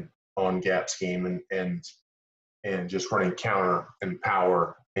on gap scheme and just running counter and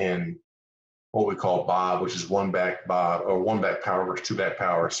power and what we call Bob, which is one back Bob, or one back power versus 2 back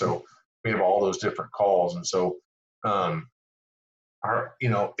power. So we have all those different calls. And so,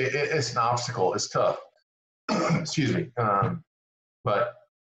 it's an obstacle. It's tough. Excuse me. But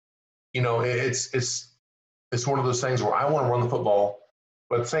it's one of those things where I want to run the football,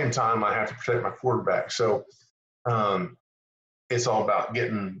 but at the same time, I have to protect my quarterback. So, it's all about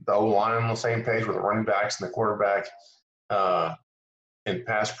getting the O-line on the same page with the running backs and the quarterback, and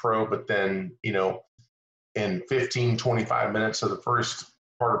pass pro. But then, in 15, 25 minutes of the first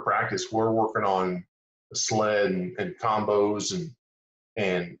part of practice, we're working on the sled and combos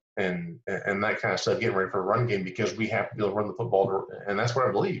and that kind of stuff, getting ready for a run game because we have to be able to run the football. And that's what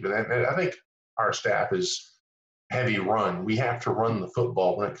I believe. And I think our staff is heavy run. We have to run the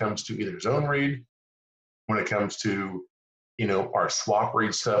football when it comes to either zone read, when it comes to, our swap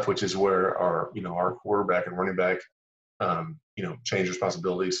read stuff, which is where our quarterback and running back, change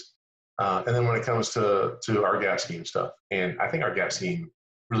responsibilities. And then when it comes to our gap scheme stuff, and I think our gap scheme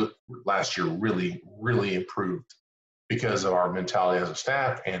last year really, really improved because of our mentality as a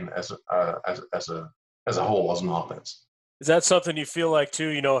staff and as a whole as an offense. Is that something you feel like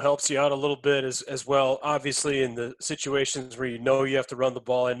too, helps you out a little bit as well? Obviously, in the situations where you have to run the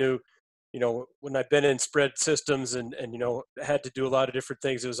ball, I knew, when I've been in spread systems and had to do a lot of different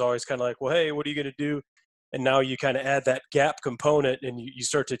things, it was always kind of like, well, hey, what are you going to do? And now you kind of add that gap component and you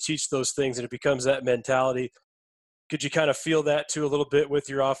start to teach those things and it becomes that mentality. Could you kind of feel that too a little bit with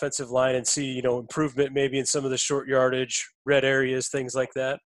your offensive line and see, improvement maybe in some of the short yardage, red areas, things like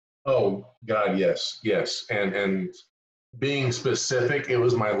that? Oh, God, yes. And being specific, it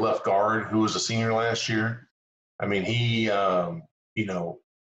was my left guard who was a senior last year. I mean, he,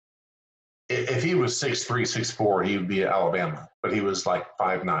 if he was 6'3", 6'4", he would be at Alabama, but he was like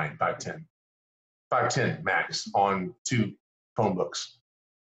 5'9", 5'10", 5'10" max on 2 phone books,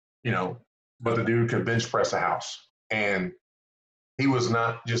 but the dude could bench press a house. And he was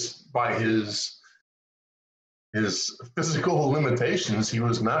not just by his physical limitations, he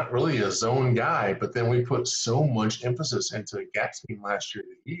was not really a zone guy, but then we put so much emphasis into the gap scheme last year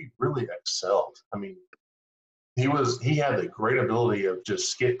that he really excelled. I mean, he had the great ability of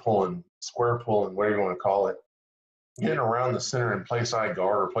just skip pulling, square pulling, whatever you want to call it, getting around the center and play side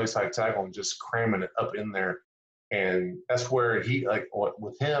guard or play side tackle and just cramming it up in there. And that's where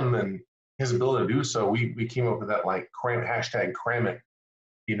with him and his ability to do so, we came up with that #cram it,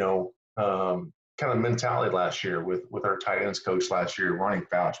 kind of mentality last year with our tight ends coach last year, Ronnie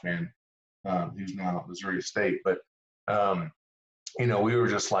Fouch, man, who's now at Missouri State. But, we were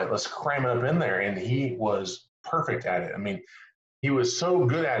just like, let's cram it up in there. And he was perfect at it. I mean, he was so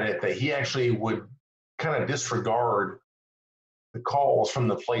good at it that he actually would kind of disregard the calls from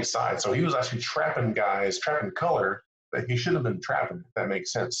the play side. So he was actually trapping color that he should have been trapping, if that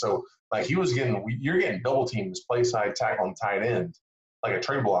makes sense. So like you're getting double teams, play side, tackle, and tight end, like a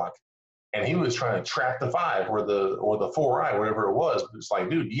trade block. And he was trying to trap the 5 or the 4 whatever it was. But it's like,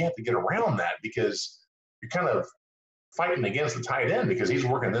 dude, you have to get around that because you're kind of fighting against the tight end because he's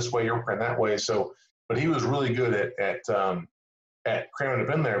working this way, you're working that way. So, but he was really good at cramming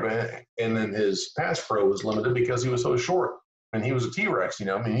up in there. And then his pass pro was limited because he was so short. And he was a T-Rex,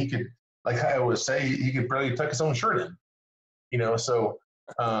 I mean, he could, like I always say, he could barely tuck his own shirt in, So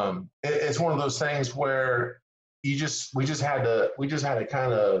it's one of those things where we just had to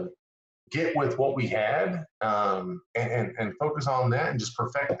kind of get with what we had and focus on that and just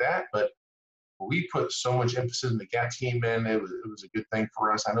perfect that. But we put so much emphasis in the gap scheme, man. It was a good thing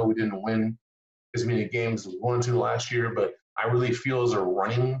for us. I know we didn't win as many games as we wanted to last year, but I really feel as a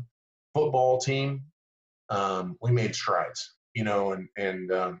running football team, we made strides, and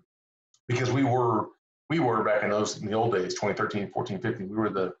because we were back in the old days, 2013, 14, 15, we were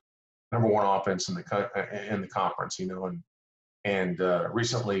the number 1 offense in the conference, and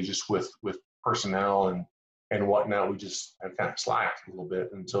recently just with personnel and whatnot, we just have kind of slacked a little bit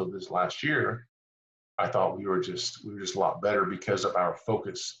until this last year. I thought we were just a lot better because of our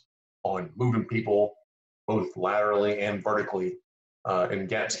focus on moving people both laterally and vertically in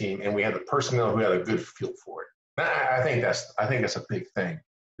gap scheme, and we had the personnel who had a good feel for it. I think that's a big thing.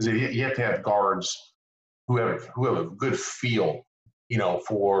 Is you have to have guards who have a good feel,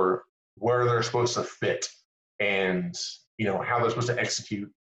 for where they're supposed to fit and how they're supposed to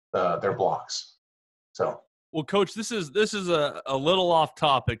execute their blocks. So, well, Coach, this is a little off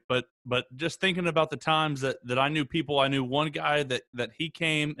topic, but just thinking about the times that I knew people. I knew one guy that he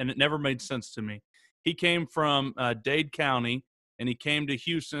came, and it never made sense to me. He came from Dade County, and he came to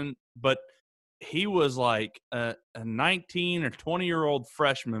Houston, but he was like a 19 or 20-year-old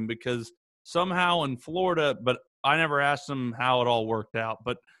freshman because somehow in Florida, but I never asked him how it all worked out,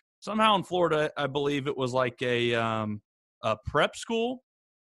 but somehow in Florida, I believe it was like a prep school.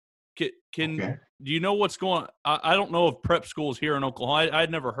 Okay. Do you know what's going on? I don't know if prep schools here in Oklahoma. I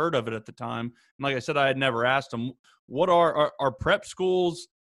had never heard of it at the time. And like I said, I had never asked him, what are prep schools?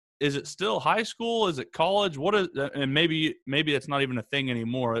 Is it still high school? Is it college? What is, and maybe it's not even a thing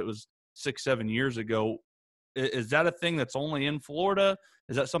anymore. It was 6-7 years ago. Is that a thing that's only in Florida?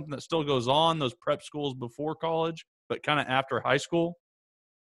 Is that something that still goes on, those prep schools before college, but kind of after high school?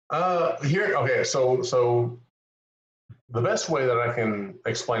 Okay. So The best way that I can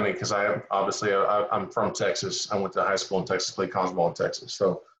explain it, because I'm from Texas. I went to high school in Texas, played college ball in Texas.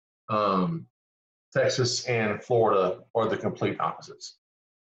 So um, Texas and Florida are the complete opposites.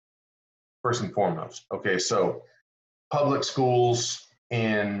 First and foremost, okay. So public schools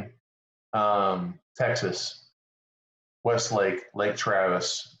in Texas, Westlake, Lake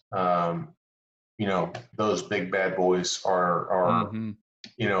Travis, those big bad boys are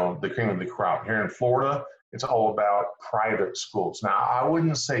Mm-hmm. the cream of the crop. Here in Florida, it's all about private schools. Now, I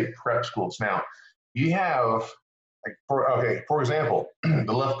wouldn't say prep schools. Now, you have, for example,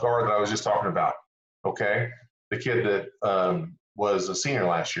 the left guard that I was just talking about, okay, the kid that was a senior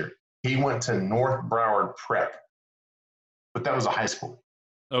last year, he went to North Broward Prep, but that was a high school.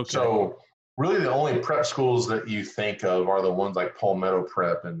 Okay. So really the only prep schools that you think of are the ones like Palmetto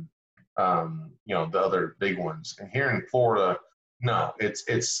Prep and, the other big ones. And here in Florida, no, if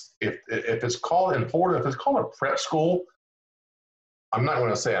it's called in Florida, if it's called a prep school, I'm not going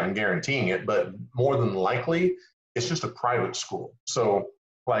to say I'm guaranteeing it, but more than likely it's just a private school. So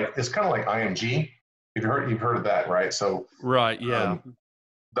like, it's kind of like IMG. You've heard of that, right? So right. Yeah.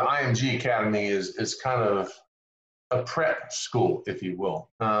 The IMG Academy is kind of a prep school, if you will.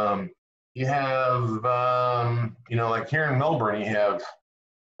 You have, like here in Melbourne, you have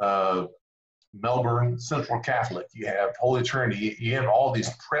Melbourne Central Catholic. You have Holy Trinity. You have all these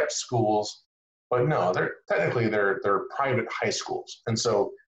prep schools, but no, they're private high schools, and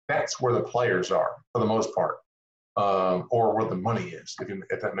so that's where the players are for the most part, or where the money is,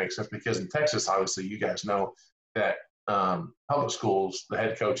 if that makes sense. Because in Texas, obviously, you guys know that public schools, the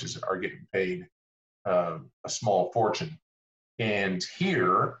head coaches are getting paid a small fortune, and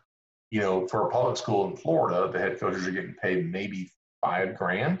here, for a public school in Florida, the head coaches are getting paid maybe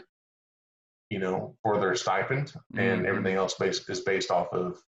 $5,000, for their stipend, and everything else is based off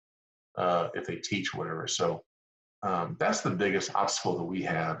of if they teach, whatever. So that's the biggest obstacle that we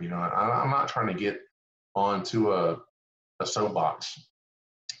have. I'm not trying to get onto a soapbox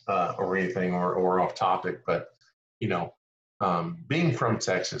or anything or off topic, but being from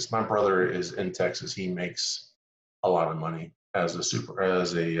Texas, my brother is in Texas. He makes a lot of money as a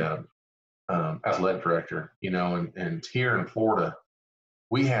athletic director, and here in Florida,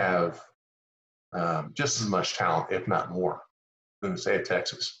 we have just as much talent, if not more, than say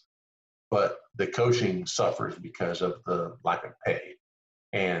Texas. But the coaching suffers because of the lack of pay.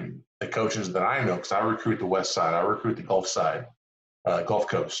 And the coaches that I know, because I recruit the West Side, I recruit the Gulf Side, Gulf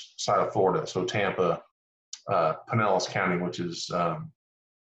Coast side of Florida, so Tampa, Pinellas County, which is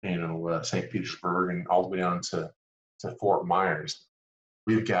St. Petersburg, and all the way down to Fort Myers.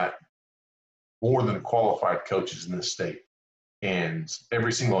 We've got more than qualified coaches in this state. And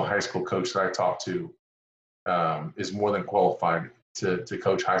every single high school coach that I talk to is more than qualified to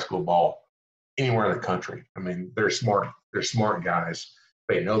coach high school ball anywhere in the country. I mean, they're smart. They're smart guys.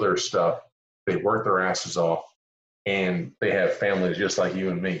 They know their stuff. They work their asses off, and they have families just like you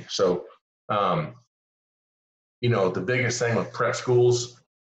and me. So, the biggest thing with prep schools,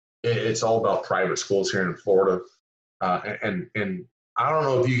 it's all about private schools here in Florida. And I don't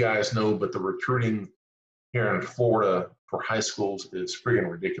know if you guys know, but the recruiting here in Florida for high schools is freaking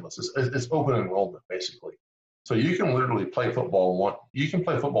ridiculous. It's open enrollment, basically. So you can literally play football. You can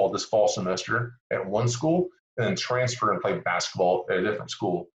play football this fall semester at one school and then transfer and play basketball at a different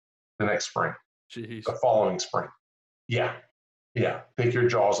school the next spring. Jeez. The following spring. Yeah. Pick your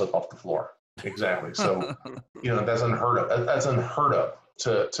jaws up off the floor. Exactly. So, that's unheard of. That's unheard of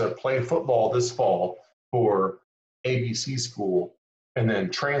to play football this fall for ABC school and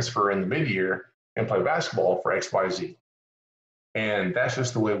then transfer in the mid-year and play basketball for XYZ. And that's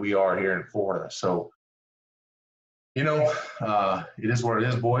just the way we are here in Florida. So, it is what it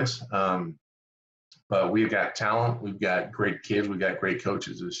is, boys. But we've got talent. We've got great kids. We've got great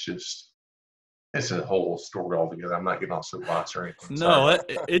coaches. It's a whole story altogether. I'm not getting on soapbox or anything. No,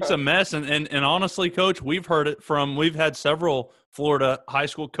 it's a mess. And honestly, Coach, we've had several Florida high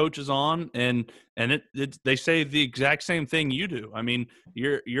school coaches on, and they say the exact same thing you do. I mean,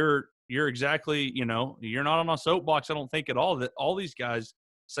 you're exactly, you're not on a soapbox, I don't think at all. That all these guys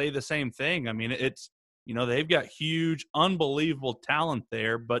say the same thing. I mean, it's, they've got huge, unbelievable talent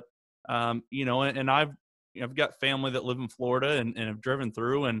there. But, and I've got family that live in Florida and have driven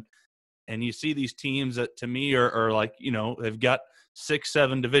through, and you see these teams that to me are like, they've got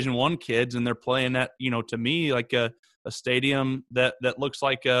 6-7 Division I kids, and they're playing at, to me, like a stadium that looks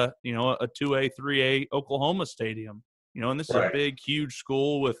like a 2A, 3A Oklahoma stadium, and this is a big, huge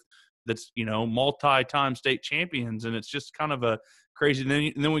school that's multi-time state champions, and it's just kind of a crazy.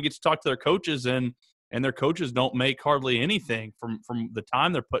 And then we get to talk to their coaches, and their coaches don't make hardly anything from the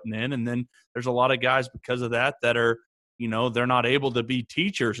time they're putting in. And then there's a lot of guys because of that are they're not able to be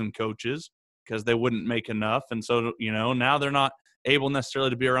teachers and coaches because they wouldn't make enough. And so, now they're not able necessarily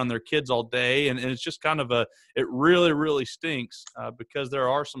to be around their kids all day. And it's just kind of it really, really stinks because there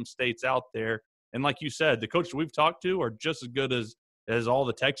are some states out there. And like you said, the coaches we've talked to are just as good as all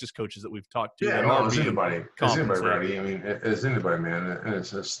the Texas coaches that we've talked to. Yeah, that no, are it's being anybody. It's anybody, compensated. Brady. I mean, it's anybody, man. And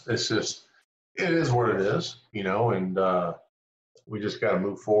it's just, it is what it is, and we just got to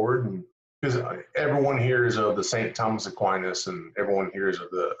move forward. And because everyone hears of the St. Thomas Aquinas and everyone hears of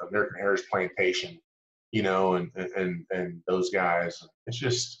the American Heritage Plantation, and those guys, it's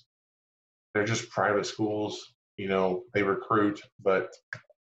just, they're just private schools, they recruit, but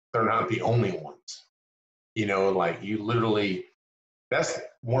they're not the only ones, like you literally, that's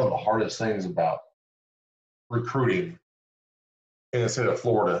one of the hardest things about recruiting in the state of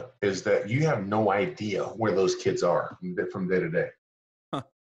Florida is that you have no idea where those kids are from day to day. Huh.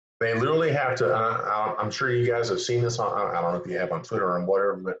 They literally have to, I'm sure you guys have seen this on, I don't know if you have on Twitter or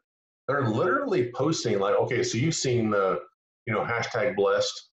whatever, but they're literally posting like, okay, so you've seen the, hashtag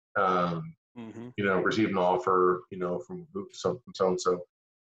blessed, received an offer, from so-and-so.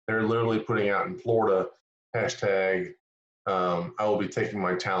 They're literally putting out in Florida, hashtag, I will be taking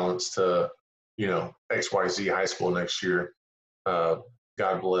my talents to, XYZ high school next year. God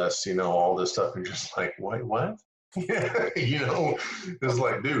bless, all this stuff. And just like, what? It's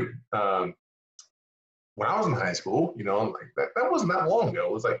like, dude, when I was in high school, like that wasn't that long ago.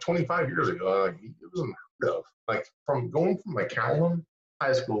 It was like 25 years ago. Like, it was unheard of. Like going from McCallum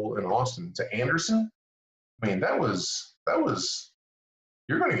High School in Austin to Anderson. I mean, that was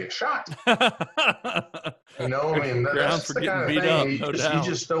you're going to get shot. I mean, that's the kind of thing you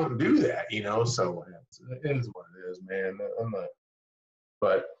just don't do that, So it is what it is, man.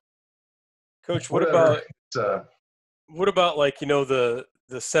 But Coach, what about like the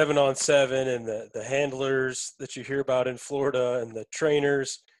 7-on-7 and the handlers that you hear about in Florida and the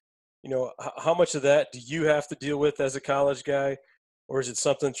trainers? How much of that do you have to deal with as a college guy, or is it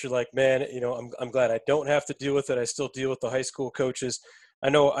something that you're like, man, I'm glad I don't have to deal with it. I still deal with the high school coaches. I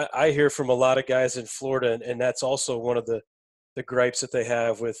know I hear from a lot of guys in Florida, and that's also one of the gripes that they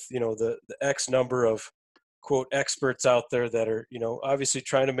have with, the X number of quote experts out there that are, obviously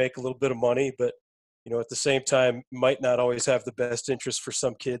trying to make a little bit of money, but, at the same time might not always have the best interest for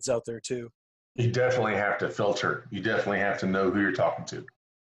some kids out there too. You definitely have to filter. You definitely have to know who you're talking to.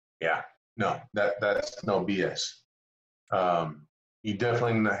 Yeah, no, that's no BS. You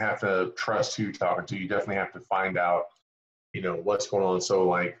definitely have to trust who you're talking to. You definitely have to find out, what's going on. So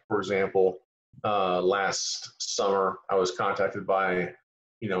like, for example, last summer I was contacted by,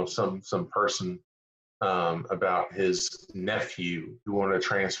 some person about his nephew who wanted to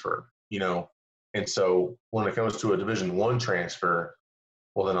transfer, and so when it comes to a Division I transfer,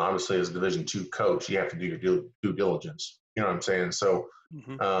 well, then obviously as a Division II coach, you have to do your due diligence. You know what I'm saying? So,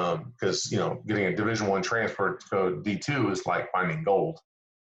 because, getting a Division I transfer to go D2 is like finding gold.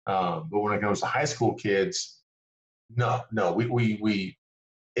 But when it comes to high school kids, no, we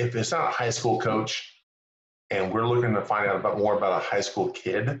if it's not a high school coach and we're looking to find out more about a high school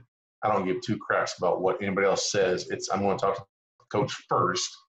kid, I don't give two craps about what anybody else says. I'm going to talk to the coach first.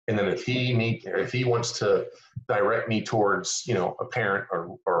 And then if he wants to direct me towards, a parent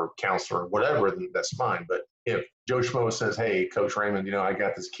or counselor or whatever, then that's fine. But if Joe Schmo says, hey, Coach Raymond, I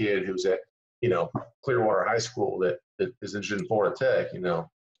got this kid who's at, Clearwater High School that is interested in Florida Tech,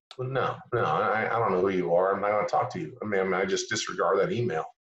 well, no, I don't know who you are. I'm not going to talk to you. I mean, I just disregard that email.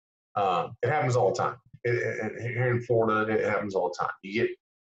 It happens all the time. Here in Florida, it happens all the time. You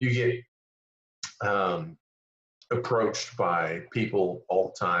get approached by people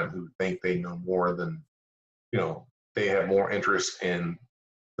all the time who think they know more than, they have more interest in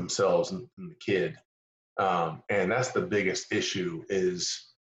themselves than the kid. And that's the biggest issue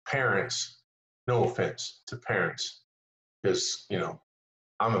is parents, no offense to parents, because,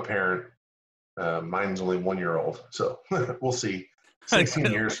 I'm a parent. Mine's only 1 year old. So we'll see. 16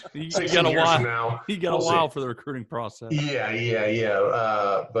 years. 16 years from now. You got a while for the recruiting process.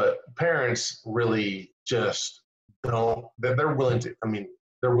 Yeah. But parents really just don't. They're willing to. I mean,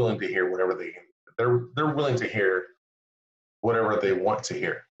 they're willing to hear whatever they're willing to hear whatever they want to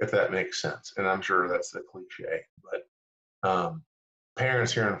hear, if that makes sense. And I'm sure that's a cliche, but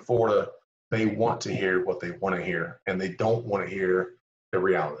parents here in Florida, they want to hear what they want to hear, and they don't want to hear the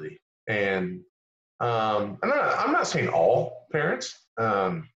reality. And I'm not saying all parents,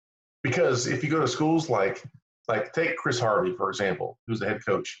 because if you go to schools like take Chris Harvey, for example, who's the head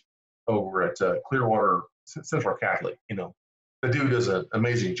coach over at Clearwater Central Catholic, the dude does an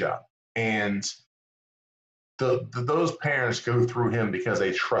amazing job. And those parents go through him because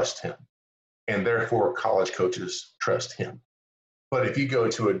they trust him. and therefore college coaches trust him. But if you go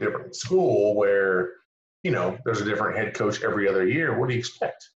to a different school where, there's a different head coach every other year, what do you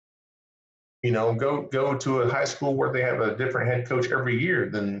expect? Go to a high school where they have a different head coach every year,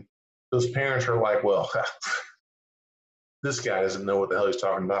 then those parents are like, well, this guy doesn't know what the hell he's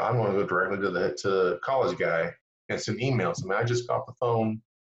talking about. I'm going to go directly to the college guy and send emails. I mean, I just got off the phone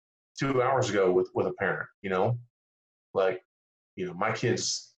 2 hours ago with a parent, my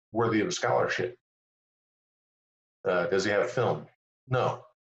kid's worthy of a scholarship. Does he have film? No.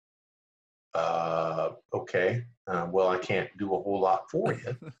 Okay. Well, I can't do a whole lot for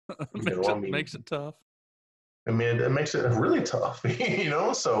you. Makes it tough. I mean, it makes it really tough,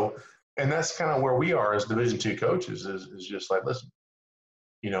 So, and that's kind of where we are as Division II coaches is just like, listen,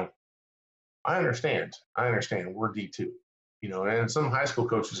 I understand. We're D2, and some high school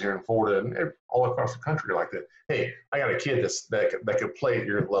coaches here in Florida and all across the country are like that. Hey, I got a kid that could play at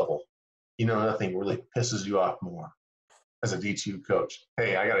your level. Nothing really pisses you off more as a D2 coach.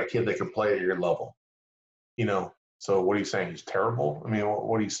 Hey, I got a kid that can play at your level. So what are you saying? He's terrible? I mean,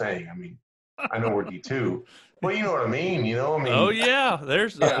 what are you saying? I mean, I know we're D2. Well, you know what I mean. Oh yeah,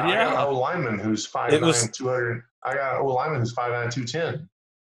 there's I got an O lineman who's 5'9", 200. I got an O lineman who's 5'9", 210.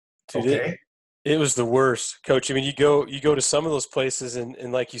 Okay. It was the worst, Coach. I mean, you go to some of those places,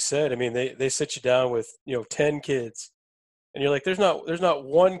 and like you said, I mean, they sit you down with 10 kids, and you're like, there's not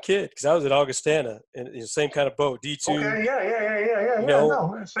one kid, because I was at Augustana, and same kind of boat, D2. Okay,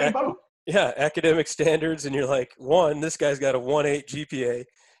 yeah, same boat. Yeah, academic standards, and you're like, one, this guy's got a 1.8 GPA,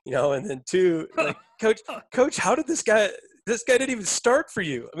 and then two, like, Coach, how did this guy didn't even start for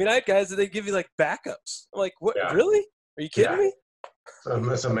you? I mean, I had guys that they give you like backups. I'm like, what? Yeah. Really? Are you kidding me?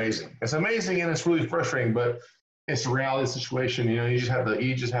 It's amazing. It's amazing, and it's really frustrating, but it's a reality situation. You just have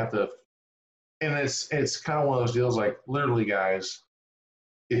to, and it's kind of one of those deals. Like literally, guys,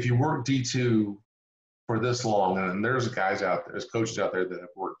 if you work D2 for this long, and there's coaches out there that have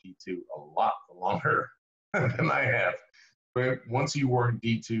worked D2 a lot longer than I have. But once you work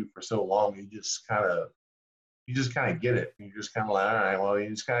D2 for so long, you just kind of get it. You're just kind of like, all right, well, you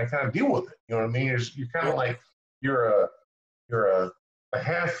just kind of deal with it. You know what I mean? You're kind of like you're a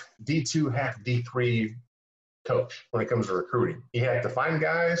half D2, half D3 coach when it comes to recruiting. You have to find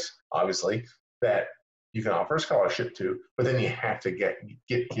guys, obviously, that you can offer a scholarship to, but then you have to get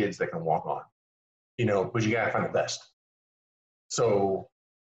kids that can walk on. But you got to find the best. So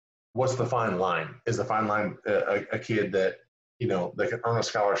what's the fine line? Is the fine line a kid that, that can earn a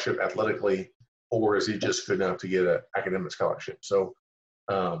scholarship athletically, or is he just good enough to get an academic scholarship? So,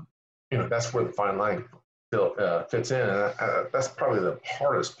 that's where the fine line fits in. And that's probably the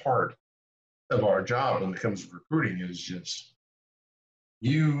hardest part of our job when it comes to recruiting is just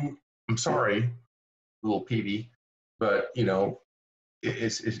I'm sorry, little Petey, but, it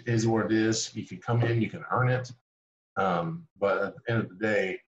is what it is. You can come in, you can earn it. But at the end of the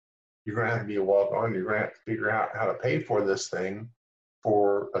day, you're going to have to be a walk-on. You're going to have to figure out how to pay for this thing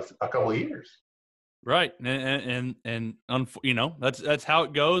for a couple of years. Right. And that's how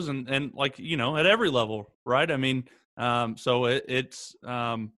it goes. And like, at every level, right? I mean, so it's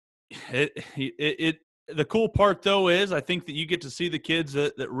the cool part though is I think that you get to see the kids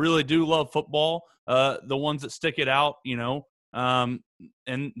that really do love football, the ones that stick it out, and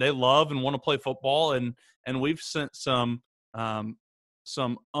they love and want to play football. And we've sent some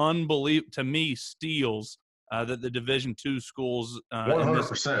unbelievable, to me, steals that the Division II schools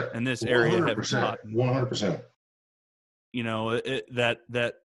 100% in this area have gotten. 100%. That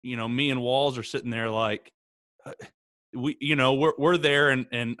me and Walls are sitting there like we're there,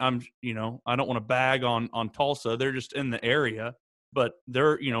 and I'm I don't want to bag on Tulsa. They're just in the area, but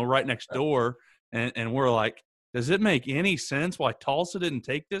they're right next door, and we're like, does it make any sense why Tulsa didn't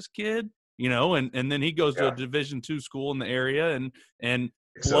take this kid? And then he goes to a Division II school in the area and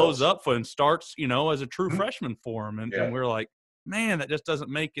blows up and starts, as a true freshman for him. And we're like, man, that just doesn't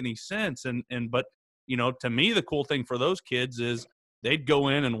make any sense. But to me, the cool thing for those kids is they'd go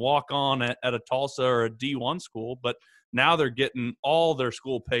in and walk on at a Tulsa or a D1 school, but now they're getting all their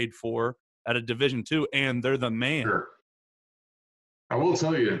school paid for at a Division II, and they're the man. Sure. I will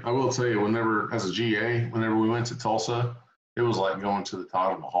tell you, whenever, as a GA, whenever we went to Tulsa, it was like going to the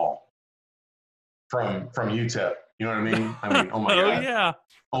Taj Mahal from UTEP. You know what I mean? Oh my God. Oh, yeah.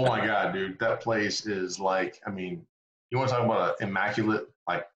 Oh my God, dude. That place is like, you want to talk about an immaculate,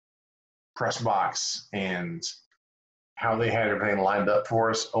 like, press box and how they had everything lined up for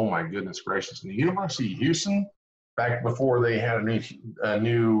us. Oh my goodness gracious. And the University of Houston, back before they had a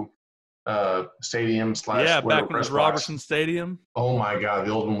new stadium / Yeah, whatever back when it press was box. Robertson Stadium. Oh my God,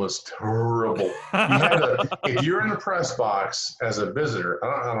 the old one was terrible. You had to, if you're in the press box as a visitor,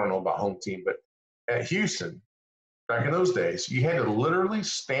 I don't know about home team, but at Houston, back in those days, you had to literally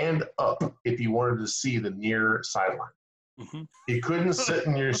stand up if you wanted to see the near sideline. Mm-hmm. You couldn't sit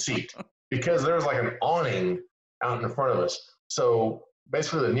in your seat because there was like an awning out in front of us. So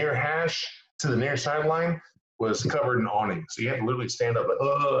basically, the near hash to the near sideline was covered in awning. So you had to literally stand up. Like,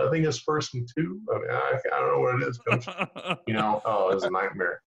 I think it's 1st and 2. I mean, I don't know what it is, coach. It was a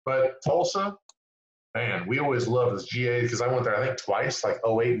nightmare. But Tulsa, man, we always loved this GA because I went there, I think, twice, like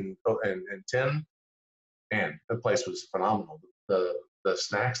 08 and 10. Man, the place was phenomenal. The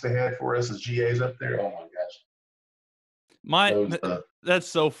snacks they had for us as GAs up there, oh my gosh. That's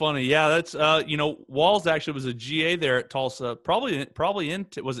so funny. Yeah, that's Walls actually was a GA there at Tulsa. Probably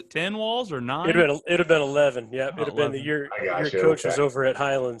was it 10 Walls or 9? It'd have been 11. Yeah, it'd have been the year your coach was over at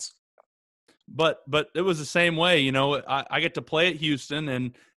Highlands. But it was the same way. I get to play at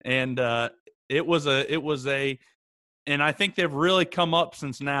Houston, and it was a and I think they've really come up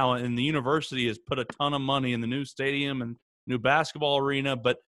since now, and the university has put a ton of money in the new stadium and new basketball arena.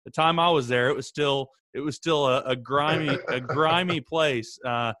 But the time I was there, it was still a grimy place.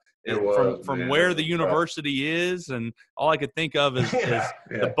 From where the university is, and all I could think of is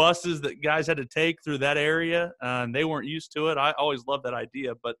the buses that guys had to take through that area, and they weren't used to it. I always loved that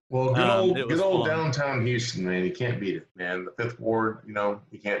idea, but good old downtown Houston, man, you can't beat it, man. The 5th Ward,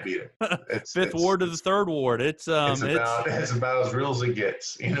 you can't beat it. It's 5th Ward to the 3rd Ward. It's about as real as it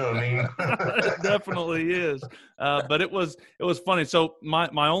gets. You know what I mean? It definitely is. But it was funny. So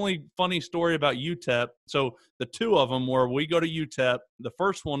my only funny story about UTEP. So the two of them were, we go to UTEP. The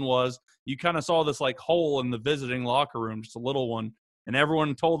first one was, you kind of saw this like hole in the visiting locker room, just a little one, and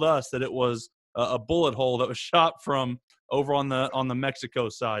everyone told us that it was a bullet hole that was shot from over on the Mexico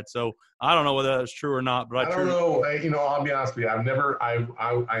side. So I don't know whether that's true or not, but I don't know. I'll be honest with you. I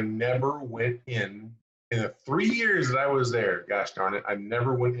never went in the 3 years that I was there. Gosh darn it, I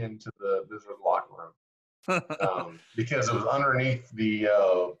never went into the visitor locker room because it was underneath the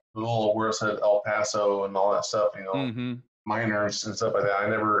little where it said El Paso and all that stuff. Mm-hmm. Minors and stuff like that. I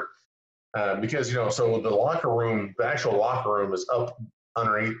never because so the locker room, the actual locker room, is up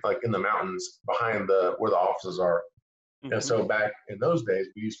underneath, like in the mountains behind where the offices are. Mm-hmm. And so back in those days,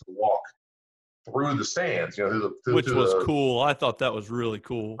 we used to walk through the stands, which was cool. I thought that was really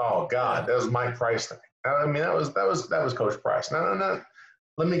cool. Oh God, that was Mike Price thing. I mean, that was Coach Price. No.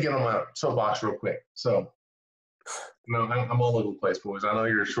 Let me get on my soapbox real quick. So, I'm all over the place, boys. I know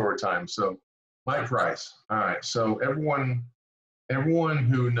you're short time. So, Mike Price. All right. So everyone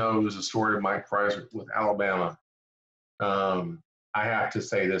who knows the story of Mike Price with Alabama, I have to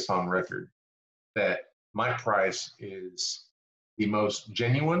say this on record, that Mike Price is the most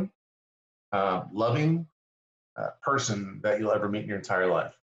genuine, loving person that you'll ever meet in your entire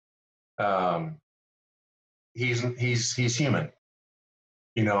life. He's human.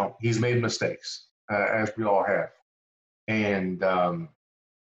 He's made mistakes, as we all have. And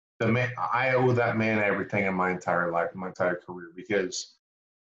the man, I owe that man everything in my entire life, my entire career, because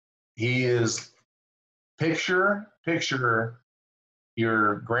he is picture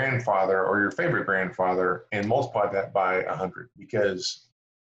your grandfather or your favorite grandfather and multiply that by 100, because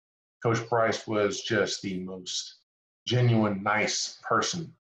Coach Price was just the most genuine, nice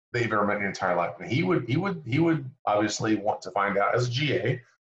person that you've ever met in your entire life. And he would obviously want to find out as a GA,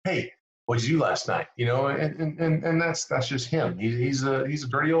 hey, what did you do last night? And that's just him. He's a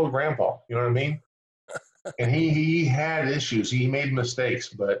dirty old grandpa. You know what I mean? And he had issues. He made mistakes,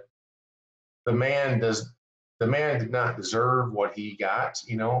 but the man did not deserve what he got.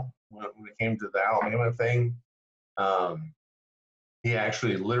 When it came to the Alabama thing, he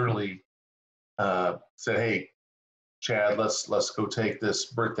actually literally said, "Hey, Chad, let's go take this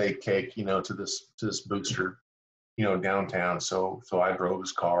birthday cake, to this booster, downtown." So I drove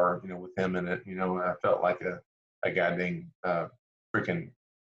his car, with him in it. I felt like a goddamn freaking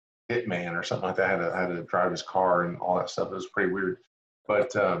hitman or something like that. I had to drive his car and all that stuff. It was pretty weird,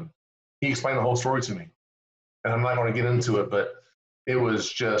 but he explained the whole story to me, and I'm not going to get into it, but it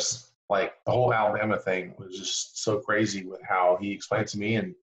was just like the whole Alabama thing was just so crazy with how he explained to me.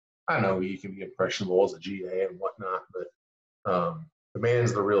 And I know you can be impressionable as a GA and whatnot, but the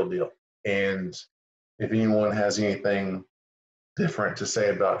man's the real deal. And if anyone has anything different to say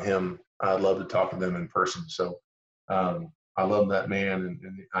about him, I'd love to talk to them in person. So I love that man,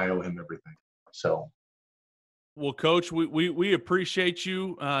 and I owe him everything. So. Well, Coach, we appreciate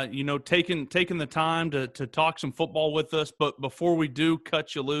you, taking the time to talk some football with us. But before we do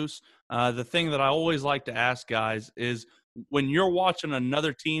cut you loose, the thing that I always like to ask guys is, when you're watching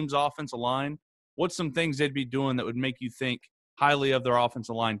another team's offensive line, what's some things they'd be doing that would make you think highly of their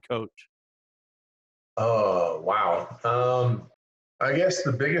offensive line coach? Oh, wow. I guess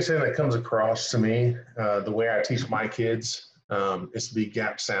the biggest thing that comes across to me, the way I teach my kids, is to be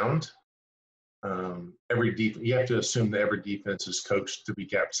gap sound. You have to assume that every defense is coached to be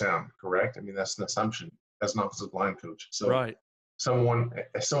gap sound, correct? I mean, that's an assumption as an offensive line coach. So right. Someone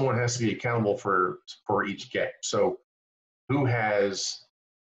has to be accountable for each gap. So who has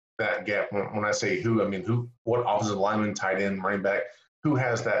that gap? When I say who, I mean what offensive lineman, tight end, running back, who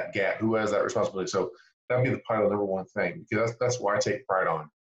has that gap? Who has that responsibility? So that'd be the number one thing, because that's what I take pride on.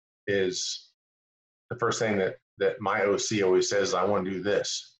 Is the first thing that my OC always says, I want to do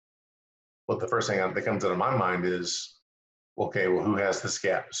this. But the first thing that comes into my mind is, okay, well, who has this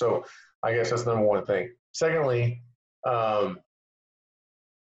gap? So I guess that's the number one thing. Secondly,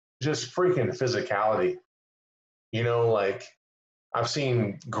 just freaking physicality. Like I've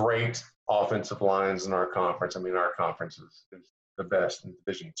seen great offensive lines in our conference. I mean, our conference is the best in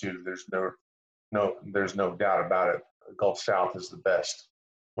Division II. There's no doubt about it. Gulf South is the best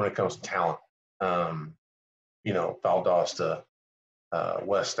when it comes to talent. Valdosta,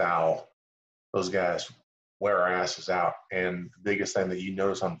 West Owl, those guys wear our asses out. And the biggest thing that you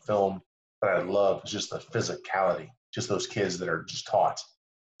notice on film that I love is just the physicality, just those kids that are just taught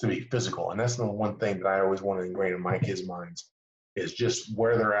to be physical. And that's the one thing that I always want to ingrain in my kids' minds is just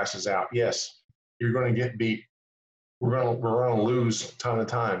wear their asses out. Yes, you're going to get beat. We're going to lose a ton of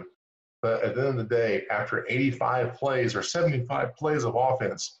time. But at the end of the day, after 85 plays or 75 plays of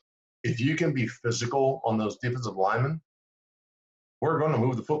offense, if you can be physical on those defensive linemen, we're going to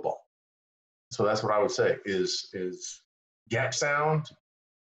move the football. So that's what I would say is gap sound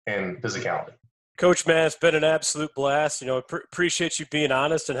and physicality. Coach, man, it's been an absolute blast. Appreciate you being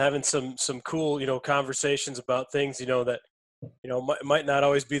honest and having some cool, conversations about things, that, might not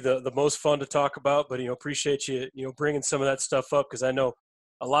always be the most fun to talk about, but, appreciate you, bringing some of that stuff up, because I know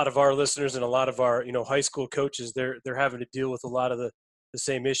a lot of our listeners and a lot of our, high school coaches, they're having to deal with a lot of the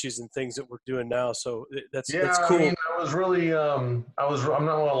same issues and things that we're doing now. So that's cool. I mean, I was really, I'm not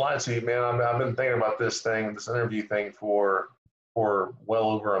going to lie to you, man. I've been thinking about this interview thing for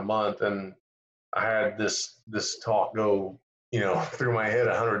well over a month. And I had this talk go, through my head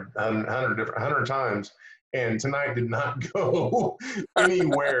 100 times. And tonight did not go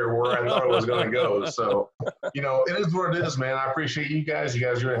anywhere where I thought it was going to go. So, it is what it is, man. I appreciate you guys. You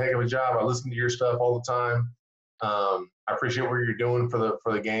guys are doing a heck of a job. I listen to your stuff all the time. I appreciate what you're doing for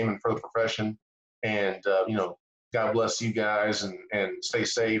the game and for the profession. And, God bless you guys and stay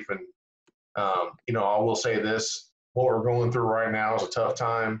safe. And, I will say this, what we're going through right now is a tough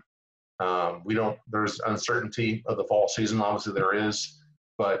time. There's uncertainty of the fall season. Obviously there is,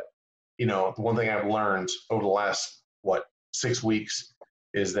 but the one thing I've learned over the last, 6 weeks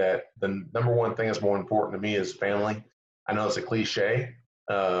is that the number one thing that's more important to me is family. I know it's a cliche,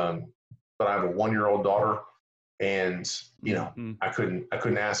 but I have a 1-year-old daughter, and, I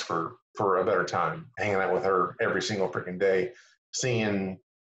couldn't ask for a better time hanging out with her every single freaking day, seeing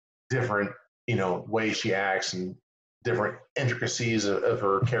different, ways she acts and different intricacies of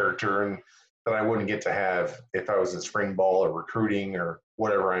her character, and that I wouldn't get to have if I was in spring ball or recruiting or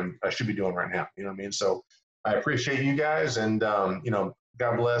whatever I should be doing right now. You know what I mean? So I appreciate you guys, and,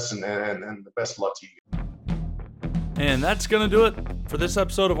 God bless and the best of luck to you. And that's going to do it for this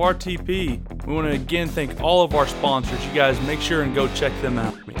episode of RTP. We want to again thank all of our sponsors. You guys make sure and go check them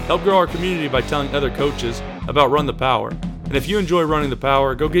out. Help grow our community by telling other coaches about Run the Power. And if you enjoy running the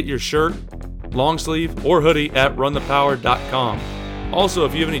Power, go get your shirt, long sleeve, or hoodie at runthepower.com. Also,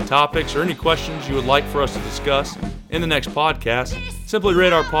 if you have any topics or any questions you would like for us to discuss in the next podcast, simply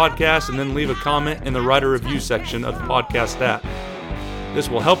rate our podcast and then leave a comment in the writer review section of the podcast app. This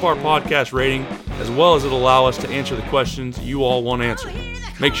will help our podcast rating, as well as it'll allow us to answer the questions you all want answered.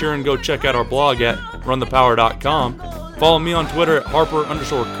 Make sure and go check out our blog at runthepower.com. Follow me on Twitter at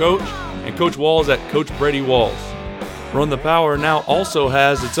Harper_Coach and Coach Walls at Coach Brady Walls. Run the Power now also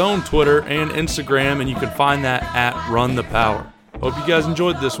has its own Twitter and Instagram, and you can find that at Run the Power. Hope you guys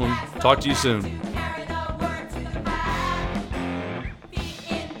enjoyed this one. Talk to you soon.